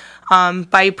that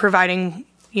by providing,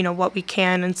 what we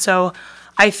can. And so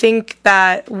I think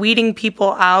that weeding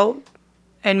people out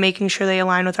and making sure they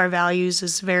align with our values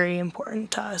is very important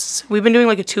to us. We've been doing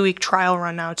like a 2-week trial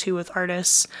run now too with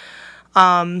artists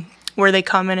where they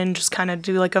come in and just kind of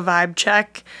do like a vibe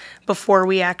check before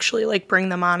we actually like bring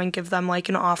them on and give them like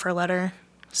an offer letter.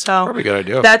 So Probably a good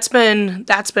idea. that's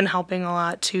been helping a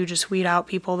lot to just weed out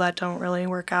people that don't really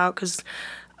work out. Because,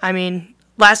 I mean,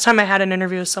 last time I had an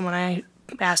interview with someone, I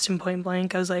asked him point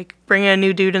blank. I was like, bring a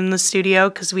new dude in the studio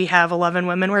because we have 11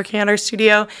 women working at our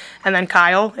studio, and then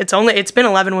Kyle. It's been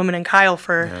 11 women and Kyle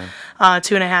for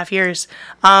 2.5 years.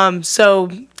 So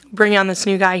bring on this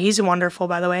new guy. He's wonderful,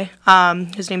 by the way.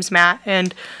 His name's Matt,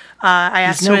 and I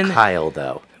asked He's him. no Kyle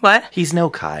though. What? He's no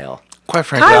Kyle. Quite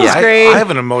frankly, Kyle's great. I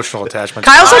have an emotional attachment.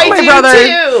 Kyle's to like Kyle. my brother.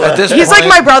 At this He's like point-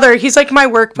 my brother. He's like my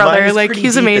work Mine brother. is Like, pretty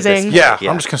he's deep at this amazing. point. Yeah, Yeah.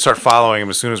 I'm just gonna start following him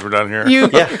as soon as we're done here.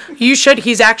 Yeah. You should.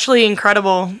 He's actually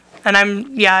incredible. And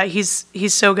he's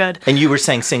so good And you were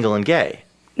saying single and gay.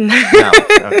 No.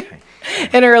 Okay.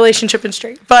 in a relationship and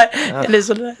straight, but it is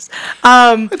what it is.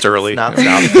 It's early. Not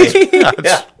stopping.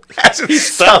 Yeah.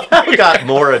 He's somehow got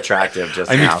more attractive just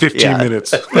I need now. 15 Yeah.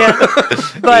 minutes.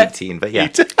 But 18, but yeah.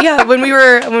 yeah, when we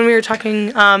were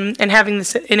talking and having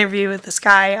this interview with this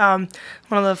guy, one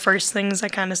of the first things I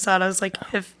kind of said, I was like,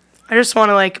 if I just want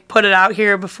to like put it out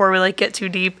here before we like get too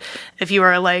deep, if you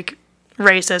are like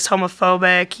racist,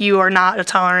 homophobic, you are not a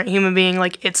tolerant human being,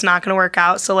 like, it's not going to work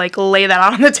out. So like, lay that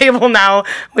out on the table now.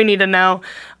 We need to know.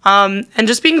 And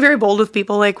just being very bold with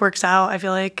people like works out, I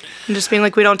feel like, and just being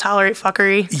like, we don't tolerate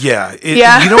fuckery. Yeah.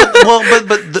 Yeah.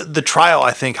 But the trial,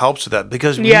 I think, helps with that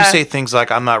because when you Yeah. say things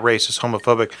like "I'm not racist,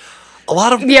 homophobic," a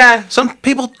lot of Yeah. some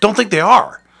people don't think they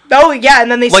are. Oh yeah, and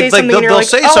then they say Like something they'll, and you're they'll like,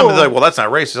 say oh. something like, "Well, that's not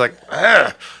racist." Like,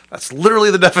 that's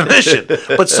literally the definition.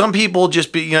 But some people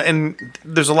just be, and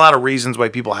there's a lot of reasons why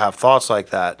people have thoughts like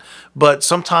that. But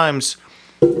sometimes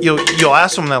you'll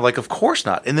ask them that, like, "Of course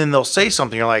not," and then they'll say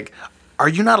something. You're like, are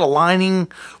you not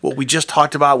aligning what we just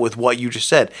talked about with what you just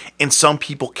said? And some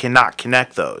people cannot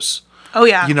connect those. Oh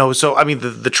yeah. You know, so I mean,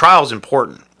 the trial is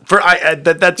important.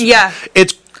 That's Yeah.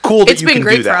 It's cool that It's you been can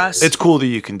great do for that. us. It's cool that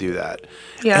you can do that.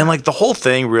 Yeah. And like the whole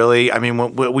thing, really. I mean,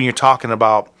 when you're talking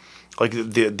about like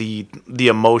the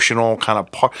emotional kind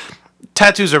of part.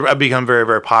 Tattoos have become very,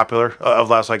 very popular of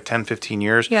the last like 10, 15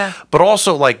 years. Yeah. But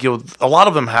also like, you know, a lot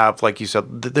of them have, like you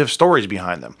said, they have stories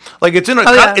behind them. Like it's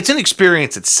it's an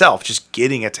experience itself, just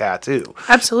getting a tattoo.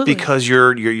 Absolutely. Because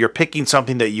you're picking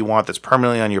something that you want that's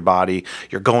permanently on your body.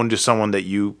 You're going to someone that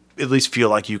you at least feel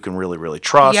like you can really, really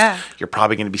trust. Yeah. You're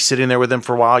probably going to be sitting there with them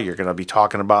for a while. You're going to be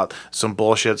talking about some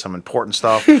bullshit, some important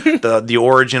stuff, the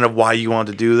origin of why you want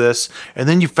to do this. And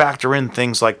then you factor in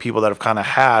things like people that have kind of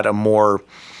had a more,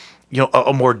 you know,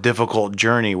 a more difficult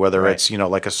journey, whether Right. it's, you know,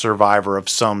 like a survivor of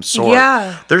some sort.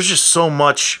 Yeah. There's just so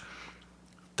much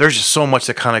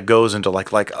that kind of goes into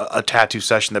like a tattoo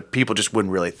session that people just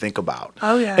wouldn't really think about.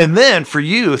 Oh, yeah. And then for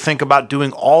you, think about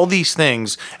doing all these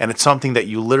things, and it's something that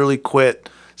you literally quit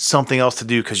something else to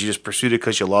do because you just pursued it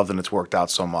because you loved it and it's worked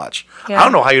out so much. Yeah. I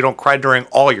don't know how you don't cry during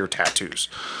all your tattoos.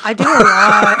 I do a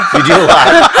lot. You do a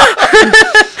lot.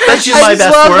 That's just my just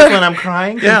best love work it. when I'm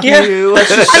crying. Yeah. Thank you.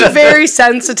 I'm very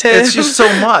sensitive. It's just so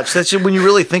much. That's just, when you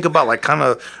really think about like kind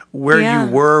of where Yeah.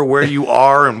 you were, where you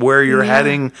are, and where you're Yeah.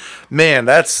 heading. Man,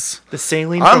 that's The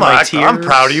saline from my tears. I'm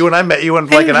proud of you, and I met you like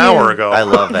Thank an you. hour ago. I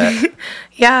love that.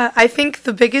 Yeah, I think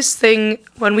the biggest thing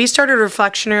when we started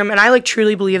Reflection Room, and I like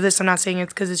truly believe this, I'm not saying it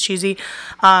because it's cheesy,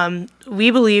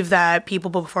 we believe that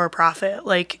people before profit.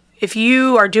 Like, if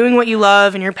you are doing what you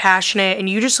love and you're passionate and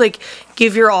you just like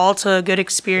give your all to a good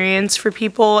experience for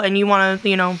people and you want to,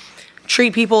 you know,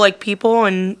 treat people like people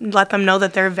and let them know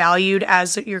that they're valued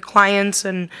as your clients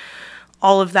and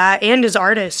all of that, and as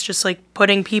artists, just like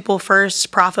putting people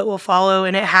first, profit will follow,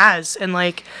 and it has. And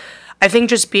like, I think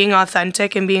just being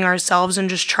authentic and being ourselves and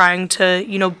just trying to,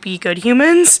 you know, be good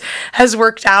humans has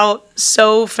worked out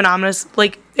so phenomenal.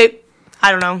 Like I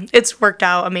don't know, it's worked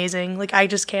out amazing. Like I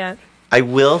just can't. I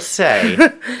will say,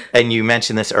 and you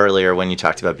mentioned this earlier when you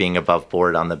talked about being above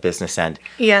board on the business end.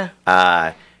 Yeah.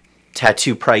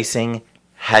 Tattoo pricing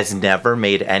has never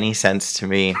made any sense to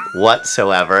me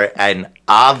whatsoever, and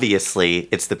obviously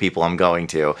it's the people I'm going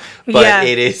to, but Yeah.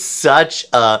 it is such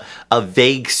a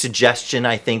vague suggestion,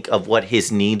 I think, of what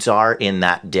his needs are in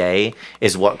that day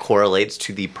is what correlates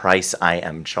to the price I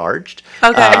am charged.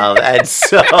 Okay. And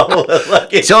so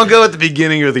like, Don't go at the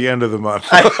beginning or the end of the month.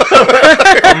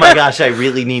 oh my gosh, I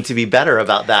really need to be better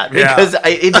about that Yeah. because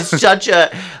it is such a.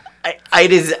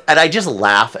 It is, and I just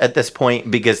laugh at this point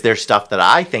because there's stuff that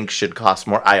I think should cost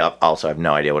more. I also have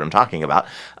no idea what I'm talking about.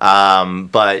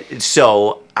 But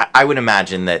so I would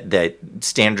imagine that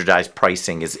standardized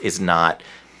pricing is not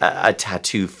a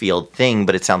tattoo field thing,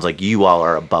 but it sounds like you all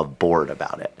are above board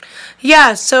about it.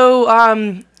 Yeah,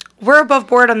 so we're above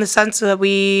board on the sense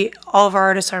that all of our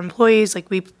artists are employees. Like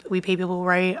we pay people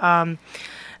right,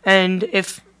 and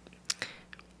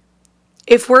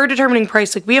if we're determining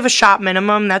price, like we have a shop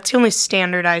minimum. That's the only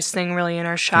standardized thing really in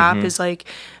our shop is like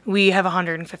we have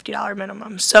 $150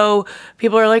 minimum. So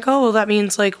people are like, oh, well, that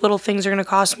means like little things are going to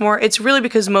cost more. It's really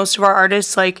because most of our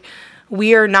artists, like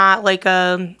we are not like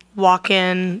a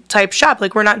walk-in type shop.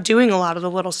 Like we're not doing a lot of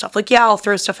the little stuff. Like, yeah, I'll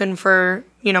throw stuff in for,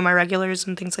 you know, my regulars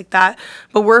and things like that.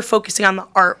 But we're focusing on the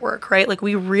artwork, right? Like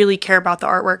we really care about the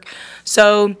artwork.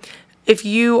 So if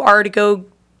you are to go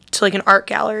to like an art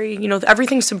gallery, you know,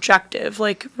 everything's subjective.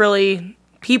 Like really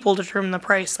people determine the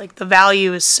price. Like the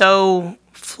value is so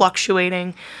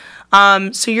fluctuating.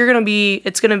 So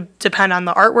it's gonna depend on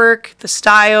the artwork, the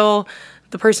style,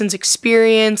 the person's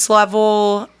experience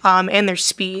level, and their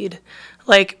speed.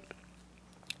 Like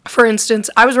for instance,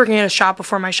 I was working at a shop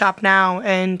before my shop now,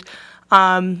 and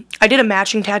I did a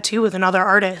matching tattoo with another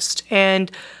artist, and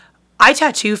I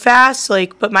tattoo fast,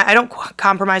 like, but I don't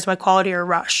compromise my quality or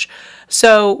rush.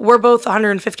 So we're both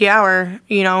 150 hour,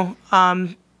 you know,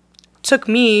 took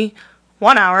me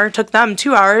 1 hour, took them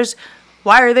 2 hours.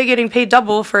 Why are they getting paid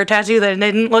double for a tattoo that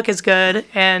didn't look as good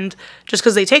and just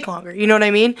because they take longer? You know what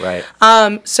I mean? Right.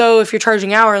 So if you're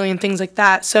charging hourly and things like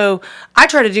that. So I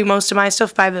try to do most of my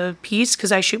stuff by the piece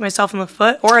because I shoot myself in the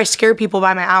foot, or I scare people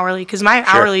by my hourly because my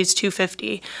hourly is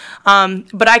 $250.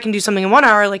 But I can do something in 1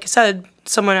 hour. Like I said,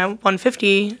 someone at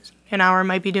 $150 an hour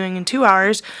might be doing in 2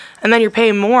 hours. And then you're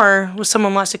paying more with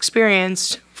someone less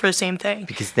experienced for the same thing.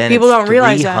 Because then people it's don't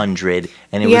realize that. 300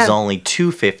 and it Yeah. was only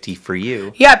 $250 for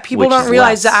you. Yeah, people which don't is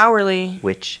realize less, the hourly.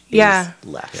 which Yeah. is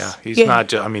less. Yeah, he's Yeah. not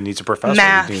just, I mean, he's a professor.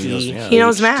 Math. He knows, He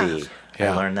knows math. PhD.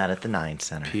 Yeah. I learned that at the Nine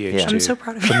Center. PhD. I'm so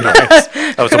proud of you.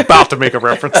 I was about to make a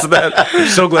reference to that. I'm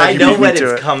so glad I you know beat me when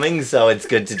to it's it. coming, so it's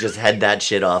good to just head that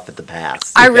shit off at the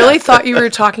pass. I really thought you were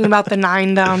talking about the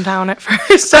 9 downtown at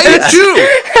first. I did too.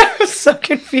 I was so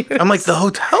confused. I'm like, the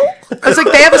hotel? I was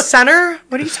like, they have a center?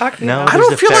 What are you talking No, about? I don't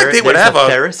there's a feel like they would there's have a-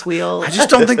 Ferris wheel. I just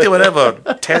don't think they would have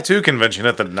a tattoo convention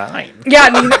at the 9. Yeah,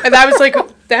 and I was like,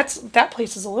 that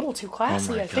place is a little too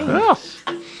classy, I think.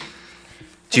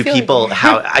 Do feel people like-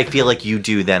 I feel like you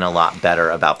do then a lot better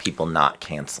about people not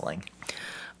canceling.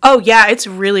 Oh yeah, it's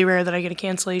really rare that I get a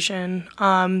cancellation.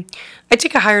 I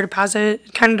take a higher deposit.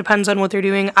 It kind of depends on what they're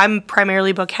doing. I'm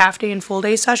primarily book half day and full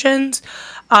day sessions,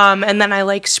 and then I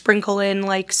like sprinkle in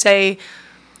like say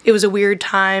it was a weird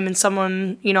time and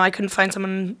someone I couldn't find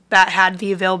someone that had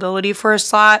the availability for a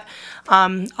slot.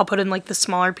 I'll put in like the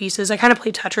smaller pieces. I kind of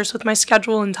play Tetris with my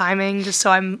schedule and timing just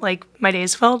so I'm like my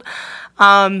day's filled.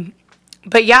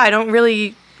 But yeah, I don't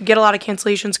really get a lot of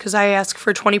cancellations because I ask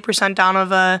for 20% down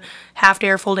of a half day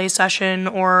or full day session,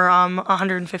 or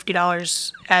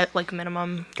 $150 at like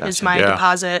minimum is my Yeah.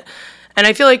 deposit. And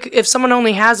I feel like if someone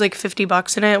only has like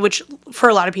 $50 in it, which for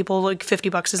a lot of people like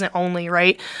 $50 isn't only,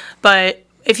 right? But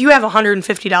if you have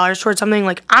 $150 towards something,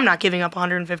 like I'm not giving up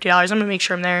 $150. I'm gonna make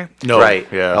sure I'm there. No. Right.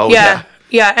 Yeah. Oh, Yeah.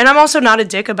 Yeah, and I'm also not a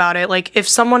dick about it. Like, if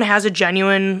someone has a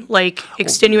genuine, like,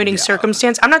 extenuating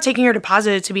circumstance, I'm not taking your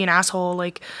deposit to be an asshole.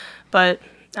 Like, but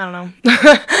I don't know.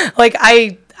 Like,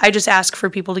 I just ask for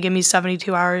people to give me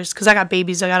 72 hours because I got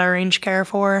babies I got to arrange care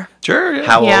for. Sure. Yeah.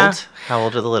 How Yeah. old? How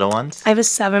old are the little ones? I have a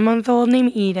 7-month-old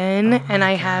named Eden, and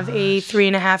I have a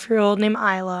 3.5-year-old named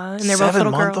Isla, and they're both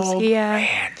little girls. 7-month-old? Yeah.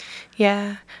 Man.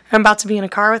 Yeah. I'm about to be in a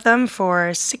car with them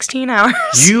for 16 hours.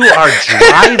 You are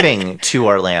driving to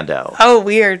Orlando. Oh,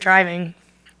 we are driving.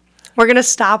 We're going to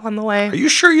stop on the way. Are you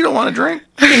sure you don't want to drink?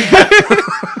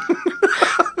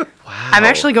 I'm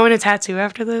actually going to tattoo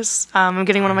after this. I'm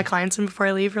getting one of my clients in before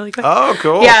I leave really quick. Oh,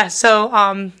 cool. Yeah, so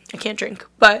I can't drink,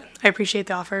 but I appreciate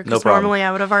the offer No because problem. normally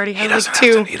I would have already He had like doesn't,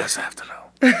 two. he doesn't have to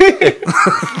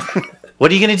know. What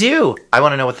are you gonna do? I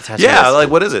want to know what the tattoo Yeah. is. Like,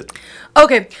 what is it?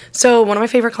 Okay, so one of my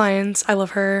favorite clients, I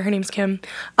love her. Her name's Kim.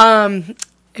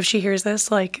 If she hears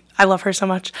this, like, I love her so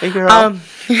much. Hey, girl.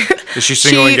 Is she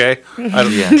single and gay? I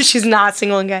don't, Yeah. She's not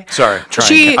single and gay. Sorry. Trying.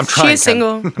 She I'm trying. she is Ken.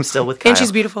 single. I'm still with Kyle. And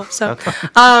she's beautiful. So,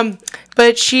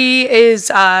 but she is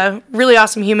a really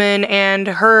awesome human, and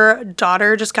her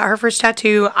daughter just got her first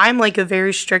tattoo. I'm like a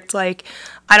very strict, like,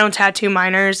 I don't tattoo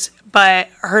minors, but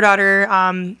her daughter,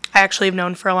 I actually have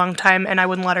known for a long time, and I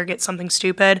wouldn't let her get something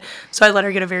stupid. So I let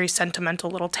her get a very sentimental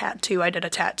little tattoo. I did a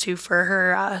tattoo for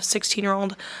her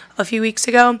 16-year-old a few weeks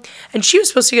ago, and she was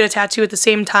supposed to get a tattoo at the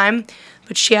same time,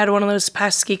 but she had one of those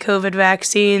pesky COVID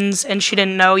vaccines, and she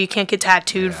didn't know you can't get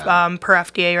tattooed per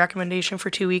FDA recommendation for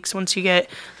 2 weeks once you get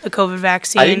the COVID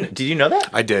vaccine. Did you know that?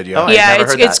 I did. Yeah. Oh, I- Yeah, never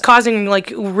it's heard it's that. causing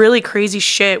like really crazy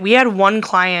shit. We had one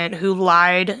client who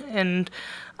lied and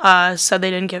said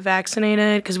they didn't get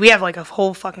vaccinated because we have like a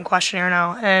whole fucking questionnaire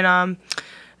now, and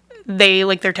they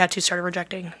like their tattoos started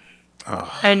rejecting.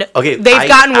 And Okay, they've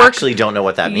gotten work. actually don't know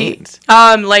what that means.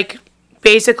 Like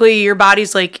basically your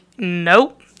body's like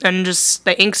nope, and just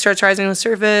the ink starts rising to the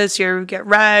surface. You get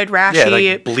red, rashy. Yeah, like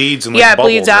it bleeds and like yeah, it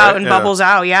bubbles, bleeds out right? and Yeah. bubbles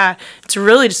out. Yeah, it's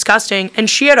really disgusting. And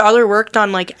she had other work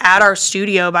done like at our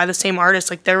studio by the same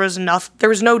artist. Like there was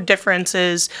no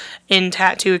differences in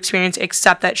tattoo experience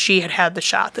except that she had the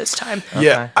shot this time.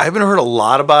 Yeah, I haven't heard a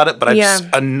lot about it, but Yeah.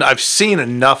 I've seen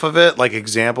enough of it, like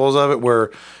examples of it, where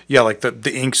like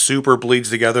the ink super bleeds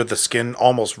together, the skin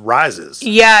almost rises.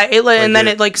 Yeah, and then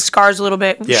it- it like scars a little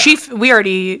bit. Yeah. We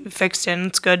already fixed it and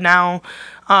it's good now.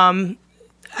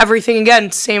 Everything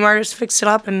again, same artist fixed it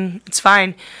up and it's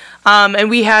fine. And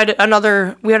we had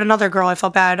another girl, I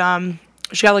felt bad.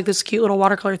 She had like this cute little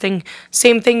watercolor thing.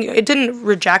 Same thing. It didn't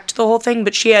reject the whole thing,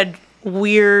 but she had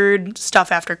weird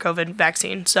stuff after COVID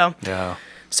vaccine. So Yeah.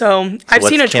 I've What's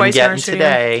seen her Kim twice in our getting studio.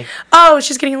 today? Oh,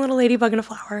 she's getting a little ladybug and a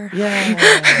flower. Yeah.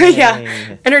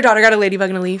 Yeah, and her daughter got a ladybug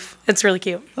and a leaf. It's really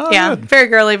cute. Yeah, good. very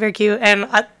girly, very cute, and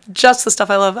just the stuff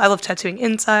I love. I love tattooing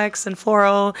insects and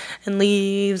floral and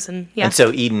leaves, and yeah. And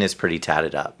so Eden is pretty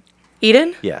tatted up.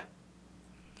 Eden, Yeah.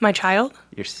 my child.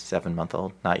 You're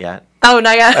 7-month-old? Not yet. Oh,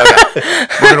 not yet.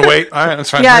 We're gonna wait. All right, that's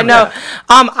fine. Yeah, no.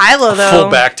 Isla though.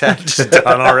 Full back tat just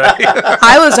done already.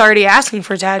 Isla's already asking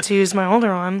for tattoos. My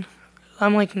older one.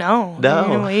 I'm like, no. No. I'm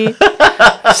gonna wait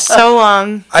so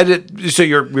long. I did. So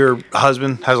your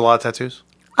husband has a lot of tattoos.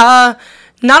 Not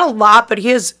a lot, but he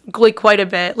has like quite a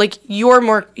bit. Like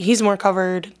he's more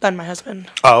covered than my husband.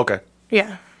 Oh, okay.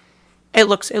 Yeah. It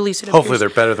looks, at least it Hopefully appears. they're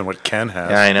better than what Ken has.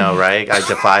 Yeah, I know, right? I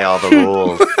defy all the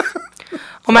rules.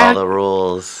 Well, All the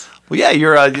rules. Well, yeah,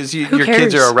 your kids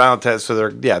cares? are around so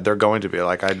they're going to be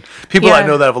like people I Yeah.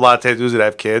 know that have a lot of tattoos that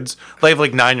have kids. They have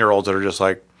like 9-year-olds that are just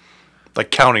like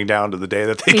counting down to the day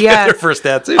that they get Yeah. their first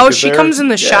tattoo. Oh, 'cause she they're- comes in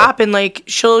the yeah. shop and like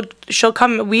she'll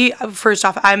come. First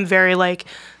off, I'm very like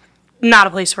not a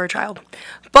place for a child,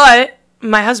 but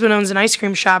my husband owns an ice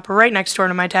cream shop right next door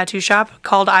to my tattoo shop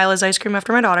called Isla's Ice Cream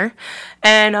after my daughter,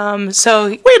 and so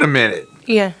Wait a minute,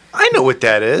 yeah. I know what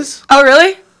that is. Oh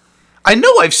really? I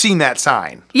know I've seen that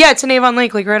sign. Yeah, it's in Avon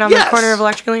Lake, like right on Yes. the corner of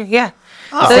Electric Lane. Yeah.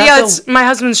 Is So that yeah, the- it's my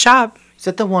husband's shop. Is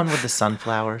that the one with the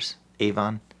sunflowers,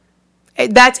 Avon?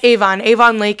 That's Avon.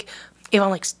 Avon Lake's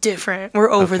different.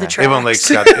 We're over the Okay. tracks. Avon Lake's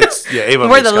got Avon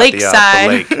We're Lake's the got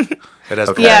lakeside. the lake. It has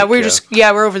the Yeah, lake,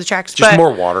 we're over the tracks. just but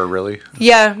more water, really.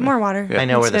 Yeah, more water. I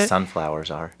know where That's the it. sunflowers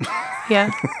are.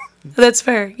 Yeah. That's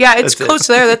fair. Yeah, it's That's it. close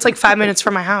to there. That's like 5 minutes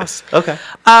from my house. Okay.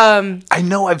 I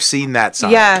know I've seen that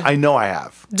sign. Yeah. I know I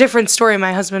have. Different story.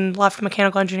 My husband left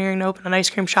mechanical engineering to open an ice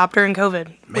cream shop during COVID.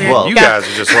 Man, Well, you yeah. guys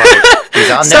are just like He's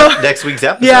on So- next week's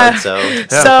episode, Yeah.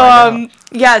 so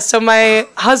So my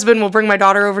husband will bring my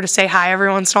daughter over to say hi every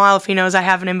once in a while if he knows I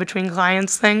have an in-between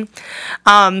clients thing.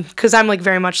 Because I'm like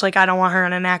very much like I don't want her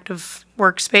in an active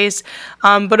workspace.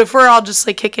 But if we're all just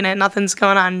like kicking it, nothing's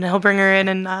going on, he'll bring her in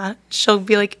and she'll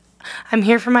be like, I'm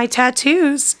here for my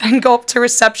tattoos, and go up to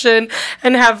reception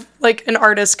and have like an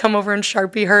artist come over and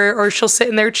Sharpie her, or she'll sit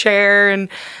in their chair, and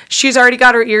she's already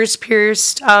got her ears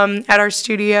pierced at our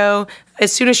studio.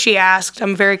 As soon as she asked,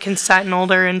 I'm very consent and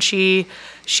older, and she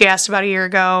asked about a year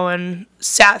ago and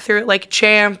sat through it like a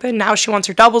champ, and now she wants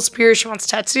her doubles pierced, she wants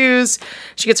tattoos,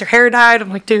 she gets her hair dyed.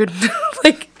 I'm like, dude,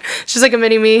 like she's like a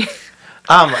mini me.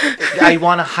 I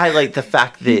want to highlight the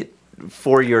fact that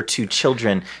for your two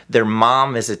children, their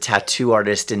mom is a tattoo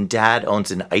artist and dad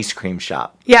owns an ice cream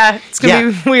shop. Yeah, it's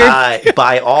gonna be weird.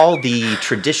 By all the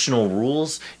traditional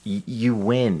rules, you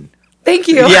win. Thank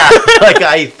you. Yeah, like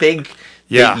I think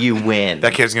Yeah. that you win.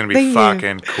 that kid's gonna be Thank you.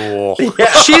 fucking cool.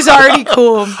 She's already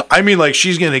cool. I mean, like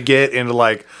she's gonna get into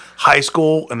like high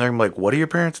school, and they're gonna be like, "What do your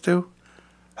parents do?"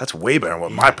 That's way better than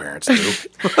what my parents do.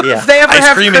 Yeah. If they ever Ice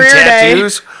have cream career and day,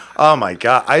 tattoos. Oh my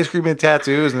god, ice cream and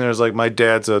tattoos, and there's like my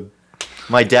dad's a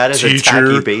My dad is a Teacher.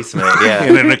 tacky basement. and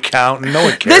Yeah. an accountant. No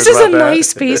one cares. this is a about that.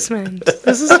 nice basement.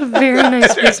 This is a very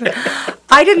nice basement.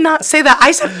 I did not say that.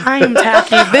 I said I am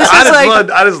tacky. This is like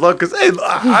I just love because hey,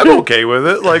 I'm okay with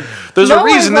it. Like, there's No, a I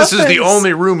reason love this is the this.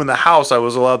 only room in the house I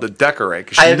was allowed to decorate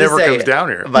because I she have to never say, comes down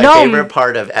here. My No. favorite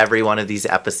part of every one of these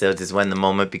episodes is when the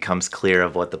moment becomes clear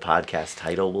of what the podcast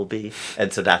title will be,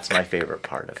 and so that's my favorite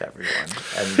part of everyone.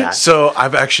 And that's So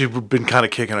I've actually been kind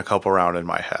of kicking a couple around in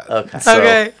my head. okay. So,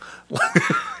 okay.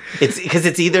 It's because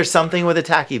it's either something with a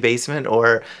tacky basement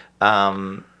or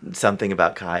something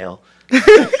about Kyle.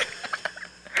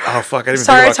 Oh fuck! I didn't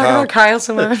Sorry, I even talk think about about Kyle. Kyle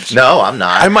so much. No, I'm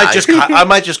not. I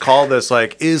might just call this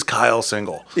like, is Kyle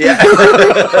single? Yeah.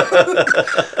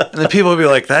 And then people will be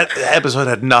like, that episode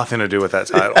had nothing to do with that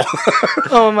title.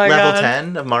 Oh my Level god.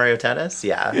 10 of Mario Tennis?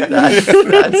 Yeah.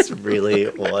 That's really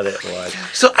what it was.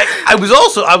 So I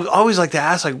would always like to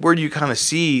ask, like, where do you kind of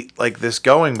see like this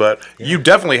going? But you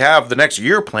definitely have the next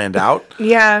year planned out.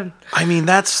 Yeah. I mean,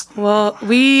 that's Well,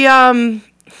 we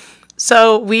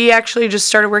actually just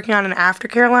started working on an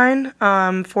aftercare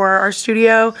line for our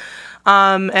studio.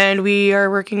 And we are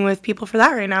working with people for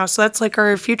that right now. So that's like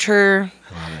our future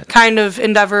kind of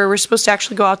endeavor. We're supposed to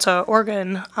actually go out to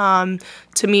Oregon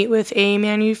to meet with a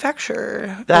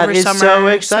manufacturer. That over is summer. so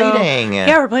exciting.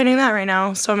 Yeah, we're planning that right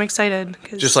now. So I'm excited.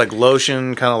 'Cause just like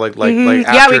lotion, kind of like yeah, we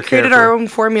aftercare created for- our own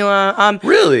formula.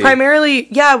 Really? Primarily,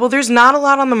 yeah. Well, there's not a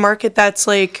lot on the market that's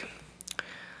like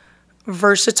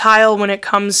versatile when it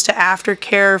comes to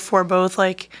aftercare for both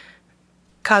like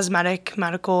cosmetic,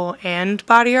 medical, and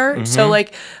body art. So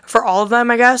like for all of them,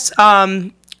 I guess.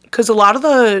 Because a lot of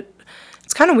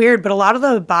it's kind of weird, but a lot of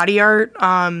the body art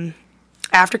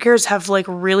aftercares have like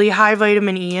really high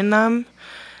vitamin E in them.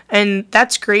 And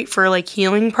that's great for like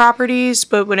healing properties,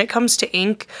 but when it comes to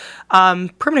ink,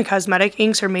 permanent cosmetic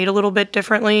inks are made a little bit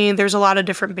differently. There's a lot of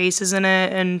different bases in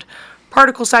it, and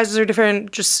particle sizes are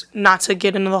different. Just not to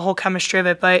get into the whole chemistry of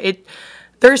it, but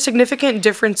there are significant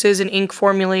differences in ink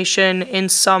formulation in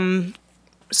some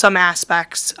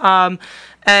aspects.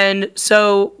 And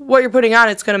so what you're putting on,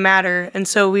 it's going to matter. And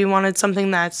so we wanted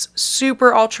something that's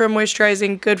super ultra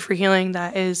moisturizing, good for healing,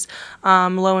 that is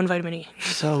low in vitamin E.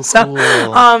 So So, cool.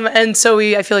 and so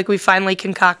I feel like we finally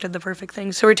concocted the perfect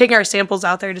thing. So we're taking our samples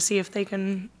out there to see if they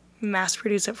can mass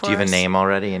produce it for us. Do you have a name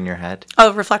already in your head?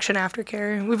 Oh, Reflection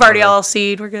Aftercare. We've already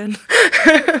LLC'd. We're good.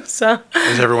 So,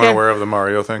 Is everyone Yeah. aware of the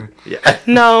Mario thing? Yeah.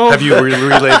 no. Have you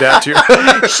relayed that to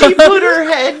your? She put her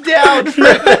head down for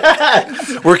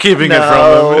that. We're keeping it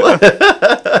from them.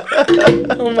 No.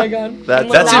 Oh my god.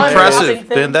 That's Not impressive, nothing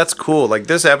thing. Ben. That's cool. Like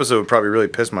this episode would probably really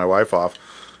piss my wife off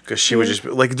because she would just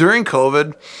like during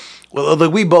COVID. Well,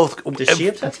 like we both. Does she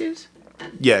have tattoos?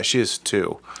 Yeah, she has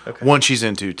two. Okay. One she's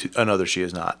into, another she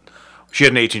is not. She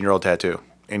had an 18-year-old tattoo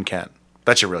in Kent.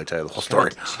 That should really tell you the whole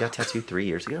story. She got tattooed 3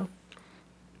 years ago?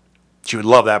 She would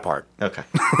love that part. Okay.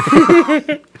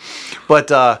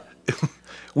 But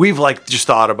we've like just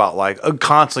thought about like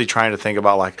constantly trying to think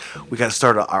about like we got to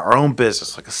start our own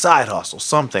business, like a side hustle,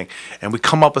 something. And we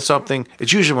come up with something.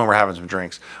 It's usually when we're having some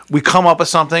drinks. We come up with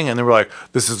something and then we're like,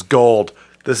 this is gold.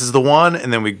 This is the one.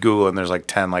 And then we Google it and there's like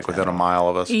 10 like within a mile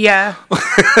of us. Yeah.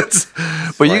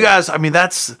 But you guys, I mean,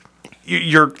 that's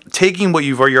you're taking what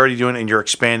you're already doing and you're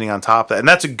expanding on top of that, and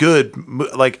that's a good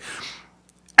like.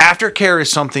 Aftercare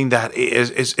is something that is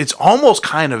it's almost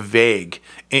kind of vague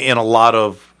in a lot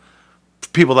of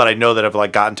people that I know that have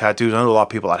like gotten tattoos. I know a lot of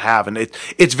people that have, and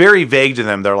it's very vague to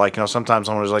them. They're like, sometimes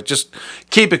someone is like, just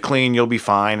keep it clean, you'll be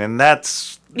fine, and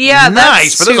that's. Yeah,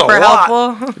 nice, that's but there's super a lot.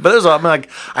 helpful. But there's a lot. I mean, like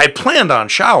I planned on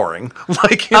showering,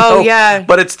 like yeah.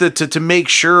 But it's to make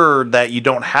sure that you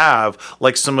don't have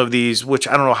like some of these, which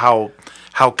I don't know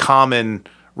how common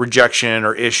rejection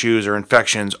or issues or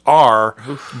infections are,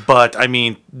 but I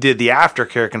mean the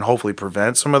aftercare can hopefully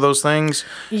prevent some of those things.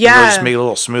 Yeah, just make it a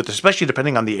little smoother, especially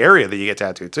depending on the area that you get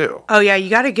tattooed too. Oh yeah, you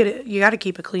gotta get it. You gotta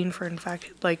keep it clean for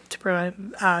to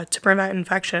prevent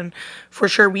infection, for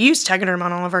sure. We use Tegaderm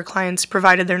on all of our clients,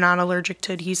 provided they're not allergic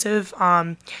to adhesive.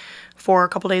 For a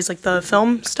couple days, like the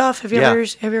film stuff. Have you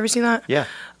ever seen that? Yeah.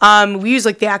 We use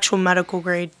like the actual medical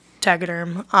grade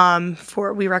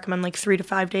Tegaderm. We recommend like 3 to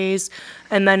 5 days,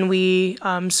 and then we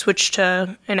switch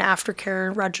to an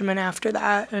aftercare regimen after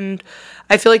that. And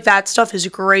I feel like that stuff is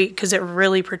great because it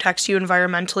really protects you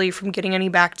environmentally from getting any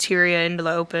bacteria into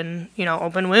the open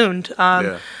wound.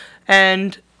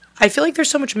 And I feel like there's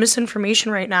so much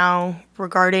misinformation right now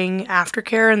regarding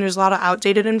aftercare, and there's a lot of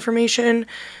outdated information.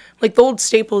 Like the old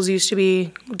staples used to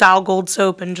be Dial Gold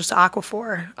soap and just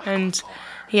Aquaphor. And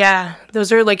yeah,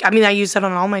 those are like, I mean, I used that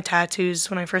on all my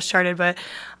tattoos when I first started, but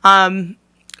the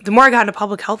more I got into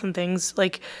public health and things,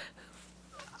 like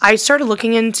I started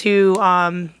looking into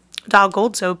Dial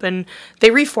Gold soap, and they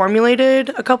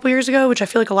reformulated a couple years ago, which I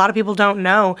feel like a lot of people don't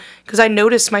know, because I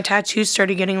noticed my tattoos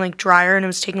started getting like drier and it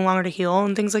was taking longer to heal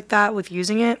and things like that with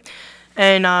using it.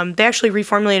 And they actually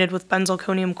reformulated with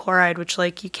benzalkonium chloride, which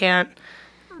like you can't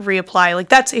reapply.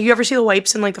 Like you ever see the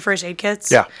wipes in like the first aid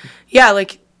kits? Yeah. Yeah,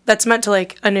 like that's meant to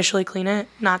like initially clean it,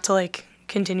 not to like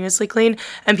continuously clean.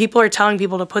 And people are telling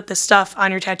people to put this stuff on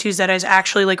your tattoos that is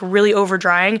actually like really over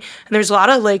drying. And there's a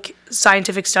lot of like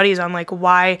scientific studies on like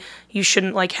why you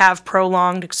shouldn't like have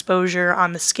prolonged exposure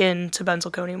on the skin to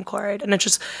benzalkonium chloride. And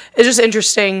it's just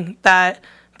interesting that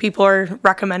people are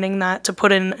recommending that to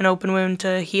put in an open wound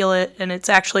to heal it, and it's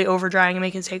actually over drying and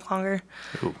making it take longer.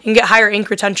 Ooh. You can get higher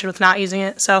ink retention with not using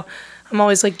it. So I'm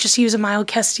always like, just use a mild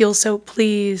Castile soap,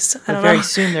 please. I don't know. Very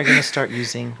soon they're going to start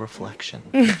using Reflection.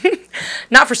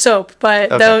 Not for soap,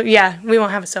 but okay. Though, yeah, we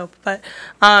won't have a soap. But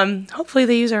hopefully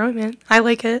they use our ointment. I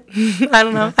like it. I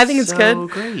don't know. That's I think it's so good.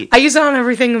 Great. I use it on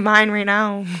everything of mine right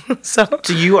now. So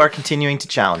you are continuing to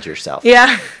challenge yourself.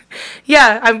 Yeah.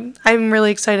 I'm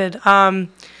really excited.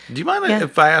 Do you mind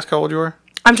if I ask how old you are?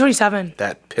 I'm 27.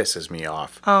 That pisses me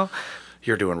off. Oh.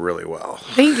 You're doing really well.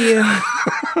 Thank you.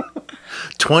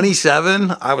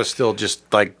 27? I was still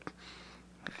just like,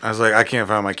 I can't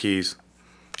find my keys.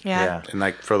 Yeah. And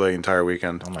like for the entire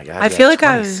weekend. Oh my God. I feel like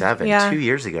 27. Yeah. 2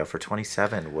 years ago for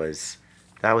 27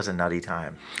 that was a nutty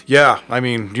time. Yeah. I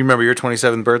mean, do you remember your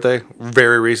 27th birthday?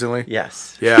 Very recently?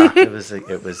 Yes. Yeah. It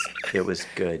was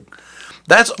good.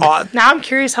 That's odd. Now I'm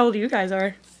curious how old you guys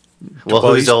are. Well,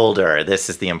 who's older? This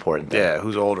is the important thing. Yeah,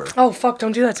 who's older? Oh, fuck,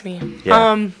 don't do that to me.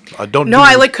 Yeah.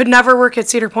 I like could never work at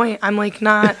Cedar Point. I'm like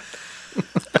not.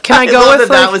 Can I go with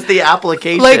that was the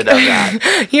application like, of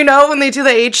that. When they do the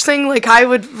age thing, like I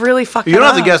would really fuck You don't that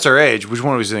have to up. guess our age. Which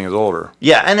one of us think is older?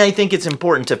 Yeah, and I think it's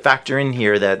important to factor in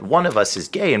here that one of us is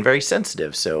gay and very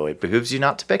sensitive, so it behooves you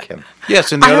not to pick him.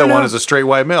 Yes, and the I other don't one know. is a straight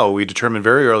white male. We determined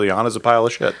very early on as a pile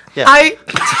of shit. Yeah.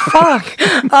 Fuck.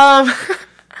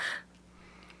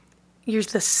 You're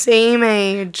the same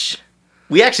age.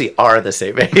 We actually are the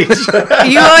same age.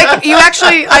 You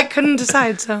actually, I couldn't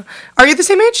decide. So, are you the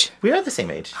same age? We are the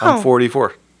same age. I'm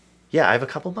 44. Yeah, I have a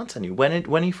couple months on you. When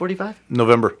are you 45?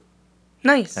 November.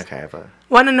 Nice. Okay, I have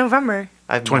When in November?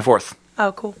 24th.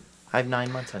 Oh, cool. I have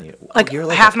 9 months on you. Like, You're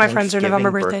half a my friends are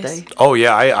November Thanksgiving birthdays. birthday? Oh,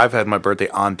 yeah. I've had my birthday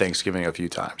on Thanksgiving a few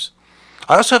times.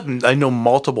 I know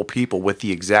multiple people with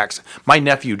the exact. My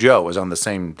nephew Joe was on the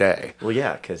same day. Well,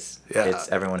 yeah, because it's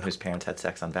everyone whose parents had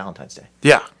sex on Valentine's Day.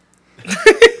 Yeah.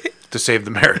 to save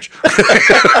the marriage.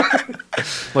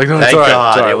 Like, no, Thank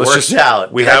God, it Let's worked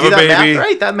out. We Did I have do a that baby. math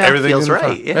right? That math everything's feels gonna be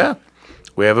right, fine. yeah.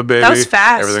 We have a baby. That was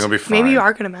fast. Everything will be fine. Maybe you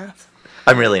are good at math.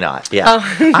 I'm really not. Yeah.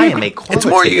 Oh. I am a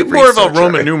qualitative More of a researcher.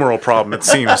 Roman numeral problem, it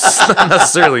seems. Not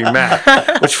necessarily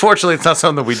math. Which, fortunately, it's not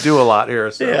something we do a lot here.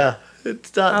 So. Yeah.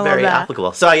 It's not love very that.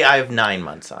 applicable. So I have 9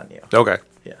 months on you. Okay.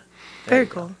 Yeah. Very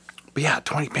cool. But yeah,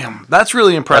 20, man, that's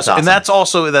really impressive. That's awesome. And that's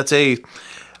also,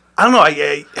 I don't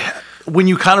know, when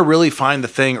you kind of really find the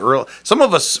thing early, some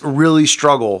of us really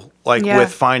struggle, like, Yeah.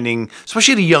 with finding,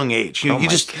 especially at a young age. You my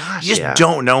just, gosh, you just yeah.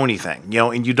 don't know anything,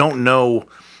 and you don't know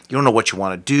what you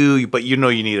want to do, but you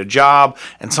need a job.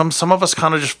 And some of us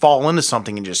kind of just fall into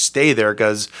something and just stay there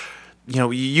because,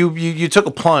 you took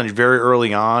a plunge very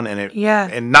early on, and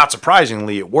and not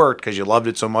surprisingly, it worked because you loved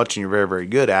it so much and you're very, very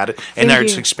good at it. And Thank now you're you.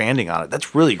 just expanding on it.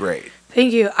 That's really great.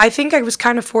 Thank you. I think I was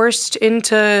kind of forced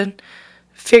into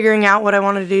figuring out what I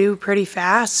wanted to do pretty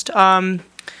fast.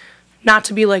 Not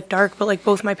to be like dark, but like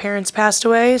both my parents passed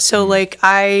away. So like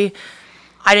I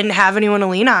didn't have anyone to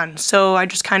lean on. So I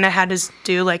just kind of had to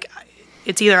do like,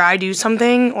 it's either I do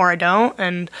something or I don't.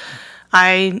 And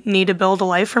I need to build a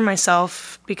life for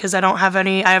myself because I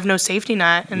have no safety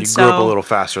net. And You so grew up a little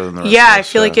faster than the rest yeah, of I us,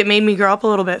 feel so. like it made me grow up a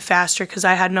little bit faster because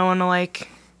I had no one to like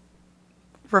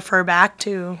refer back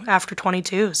to after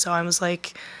 22. So I was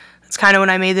like, it's kind of when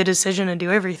I made the decision to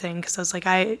do everything because I was like,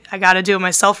 I got to do it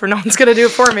myself or no one's going to do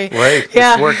it for me. Right.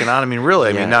 Yeah. It's working out. I mean, really.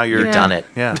 I mean, now you're You've done it.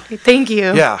 Yeah. Thank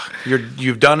you. Yeah.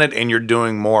 You've done it and you're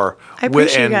doing more. I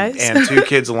appreciate you guys. And 2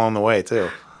 kids along the way, too.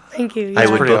 Thank you. I Yeah.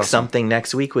 would pretty book awesome. something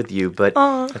next week with you, but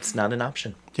Aw. it's not an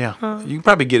option. Yeah. You can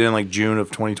probably get in like June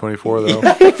of 2024, though. You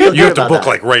good have to about book that.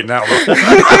 like right now,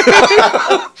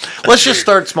 though. Let's just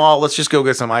start small. Let's just go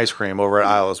get some ice cream over at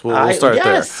Isles. We'll start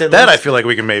yes, there. and That I let's- feel like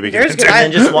we can maybe get There's into. good- And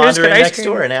then just There's wander good in ice next cream.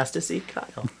 door and ask to see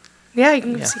Kyle. Yeah, you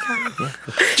can go see Kyle.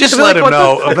 Just They'll let be him like, "What the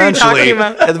know. fuck are you Eventually, talking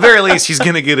about?" at the very least, he's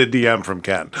going to get a DM from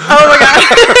Ken. Oh my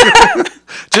God.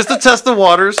 Just to test the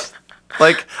waters.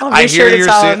 Like, I'll be I sure hear to you're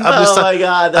tell saying. him. Oh my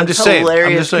God, that's I'm just saying.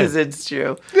 hilarious because it's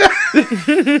true.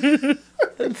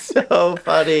 That's so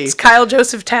funny. It's Kyle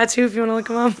Joseph Tattoo if you want to look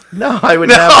him up. No, I would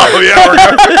never. Oh, yeah, we're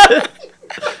good.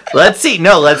 Let's see.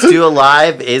 No, let's do a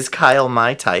live. Is Kyle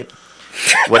my type?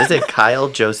 What is it? Kyle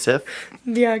Joseph?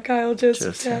 Yeah, Kyle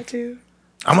Joseph Joseph. Tattoo.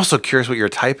 I'm also curious what your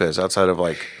type is outside of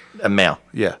like, A male.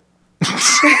 yeah.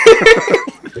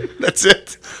 That's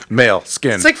it. Male,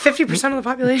 skin. It's like 50% of the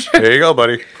population. There you go,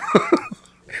 buddy.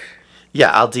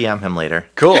 Yeah, I'll DM him later.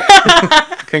 Cool.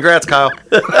 Congrats, Kyle.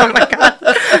 Okay.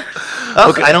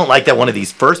 I don't like that one of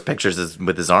these first pictures is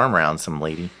with his arm around some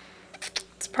lady.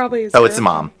 It's probably his Oh, it's the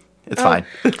girl. mom. It's fine.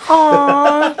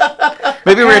 Aw,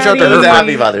 Maybe reach out to her.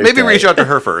 Happy Mother's Maybe Day. reach out to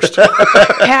her first.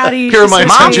 Patty. Here are my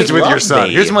she's so intentions sweet. with your Love son.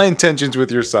 me. Here's my intentions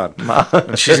with your son.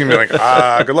 And she's gonna be like,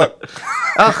 good luck.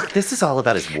 Oh, this is all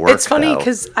about his work. It's funny though.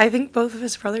 because I think both of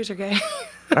his brothers are gay.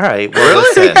 All right. Well,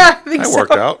 listen. Yeah, I think That so.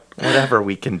 worked out. Whatever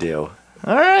we can do.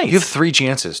 All right. You have 3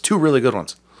 chances, 2 really good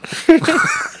ones.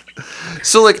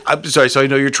 So, like, I'm sorry. So I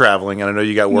know you're traveling, and I know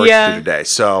you got work Yeah. to do today.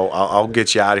 So I'll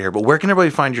get you out of here. But where can everybody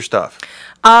find your stuff?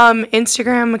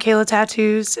 Instagram, Michaela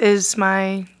Tattoos is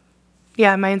my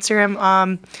Instagram.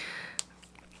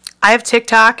 I have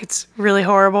TikTok. It's really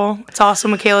horrible. It's also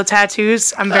Michaela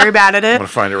Tattoos. I'm very bad at I'm it. gonna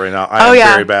find it right now. I am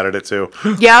yeah. very bad at it too.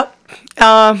 Yep.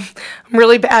 I'm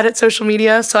really bad at social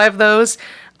media, so I have those.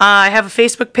 I have a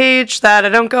Facebook page that I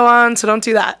don't go on, so don't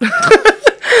do that.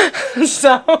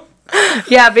 So,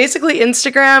 yeah, basically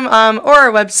Instagram or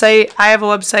our website. I have a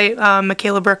website,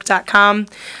 michaelabrook.com,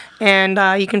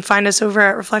 and you can find us over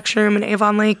at Reflection Room in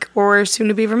Avon Lake or soon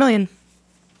to be Vermilion.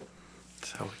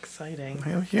 So exciting.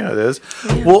 Hell yeah, it is.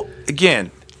 Well,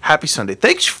 again, happy Sunday.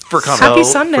 Thanks for coming. Happy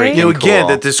Sunday. freaking You know, again,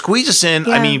 cool. to squeeze us in,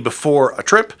 I Yeah. mean, before a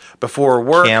trip, before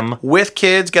work, Kim. with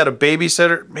kids, got a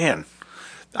babysitter, man.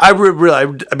 I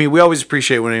mean, we always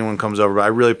appreciate when anyone comes over, but I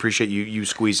really appreciate you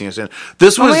squeezing us in.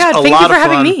 This was my God, a thank you lot for of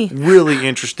having fun, me. really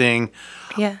interesting.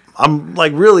 Yeah. I'm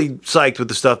like really psyched with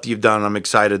the stuff that you've done. I'm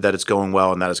excited that it's going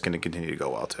well and that it's going to continue to go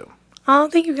well too. Oh,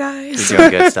 thank you guys. You're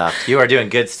doing good stuff. You are doing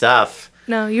good stuff.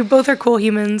 No, you both are cool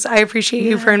humans. I appreciate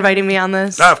you for inviting me on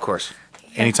this. Of course,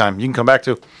 anytime you can come back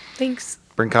too. Thanks.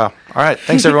 Bring Kyle. All right,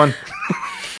 thanks everyone.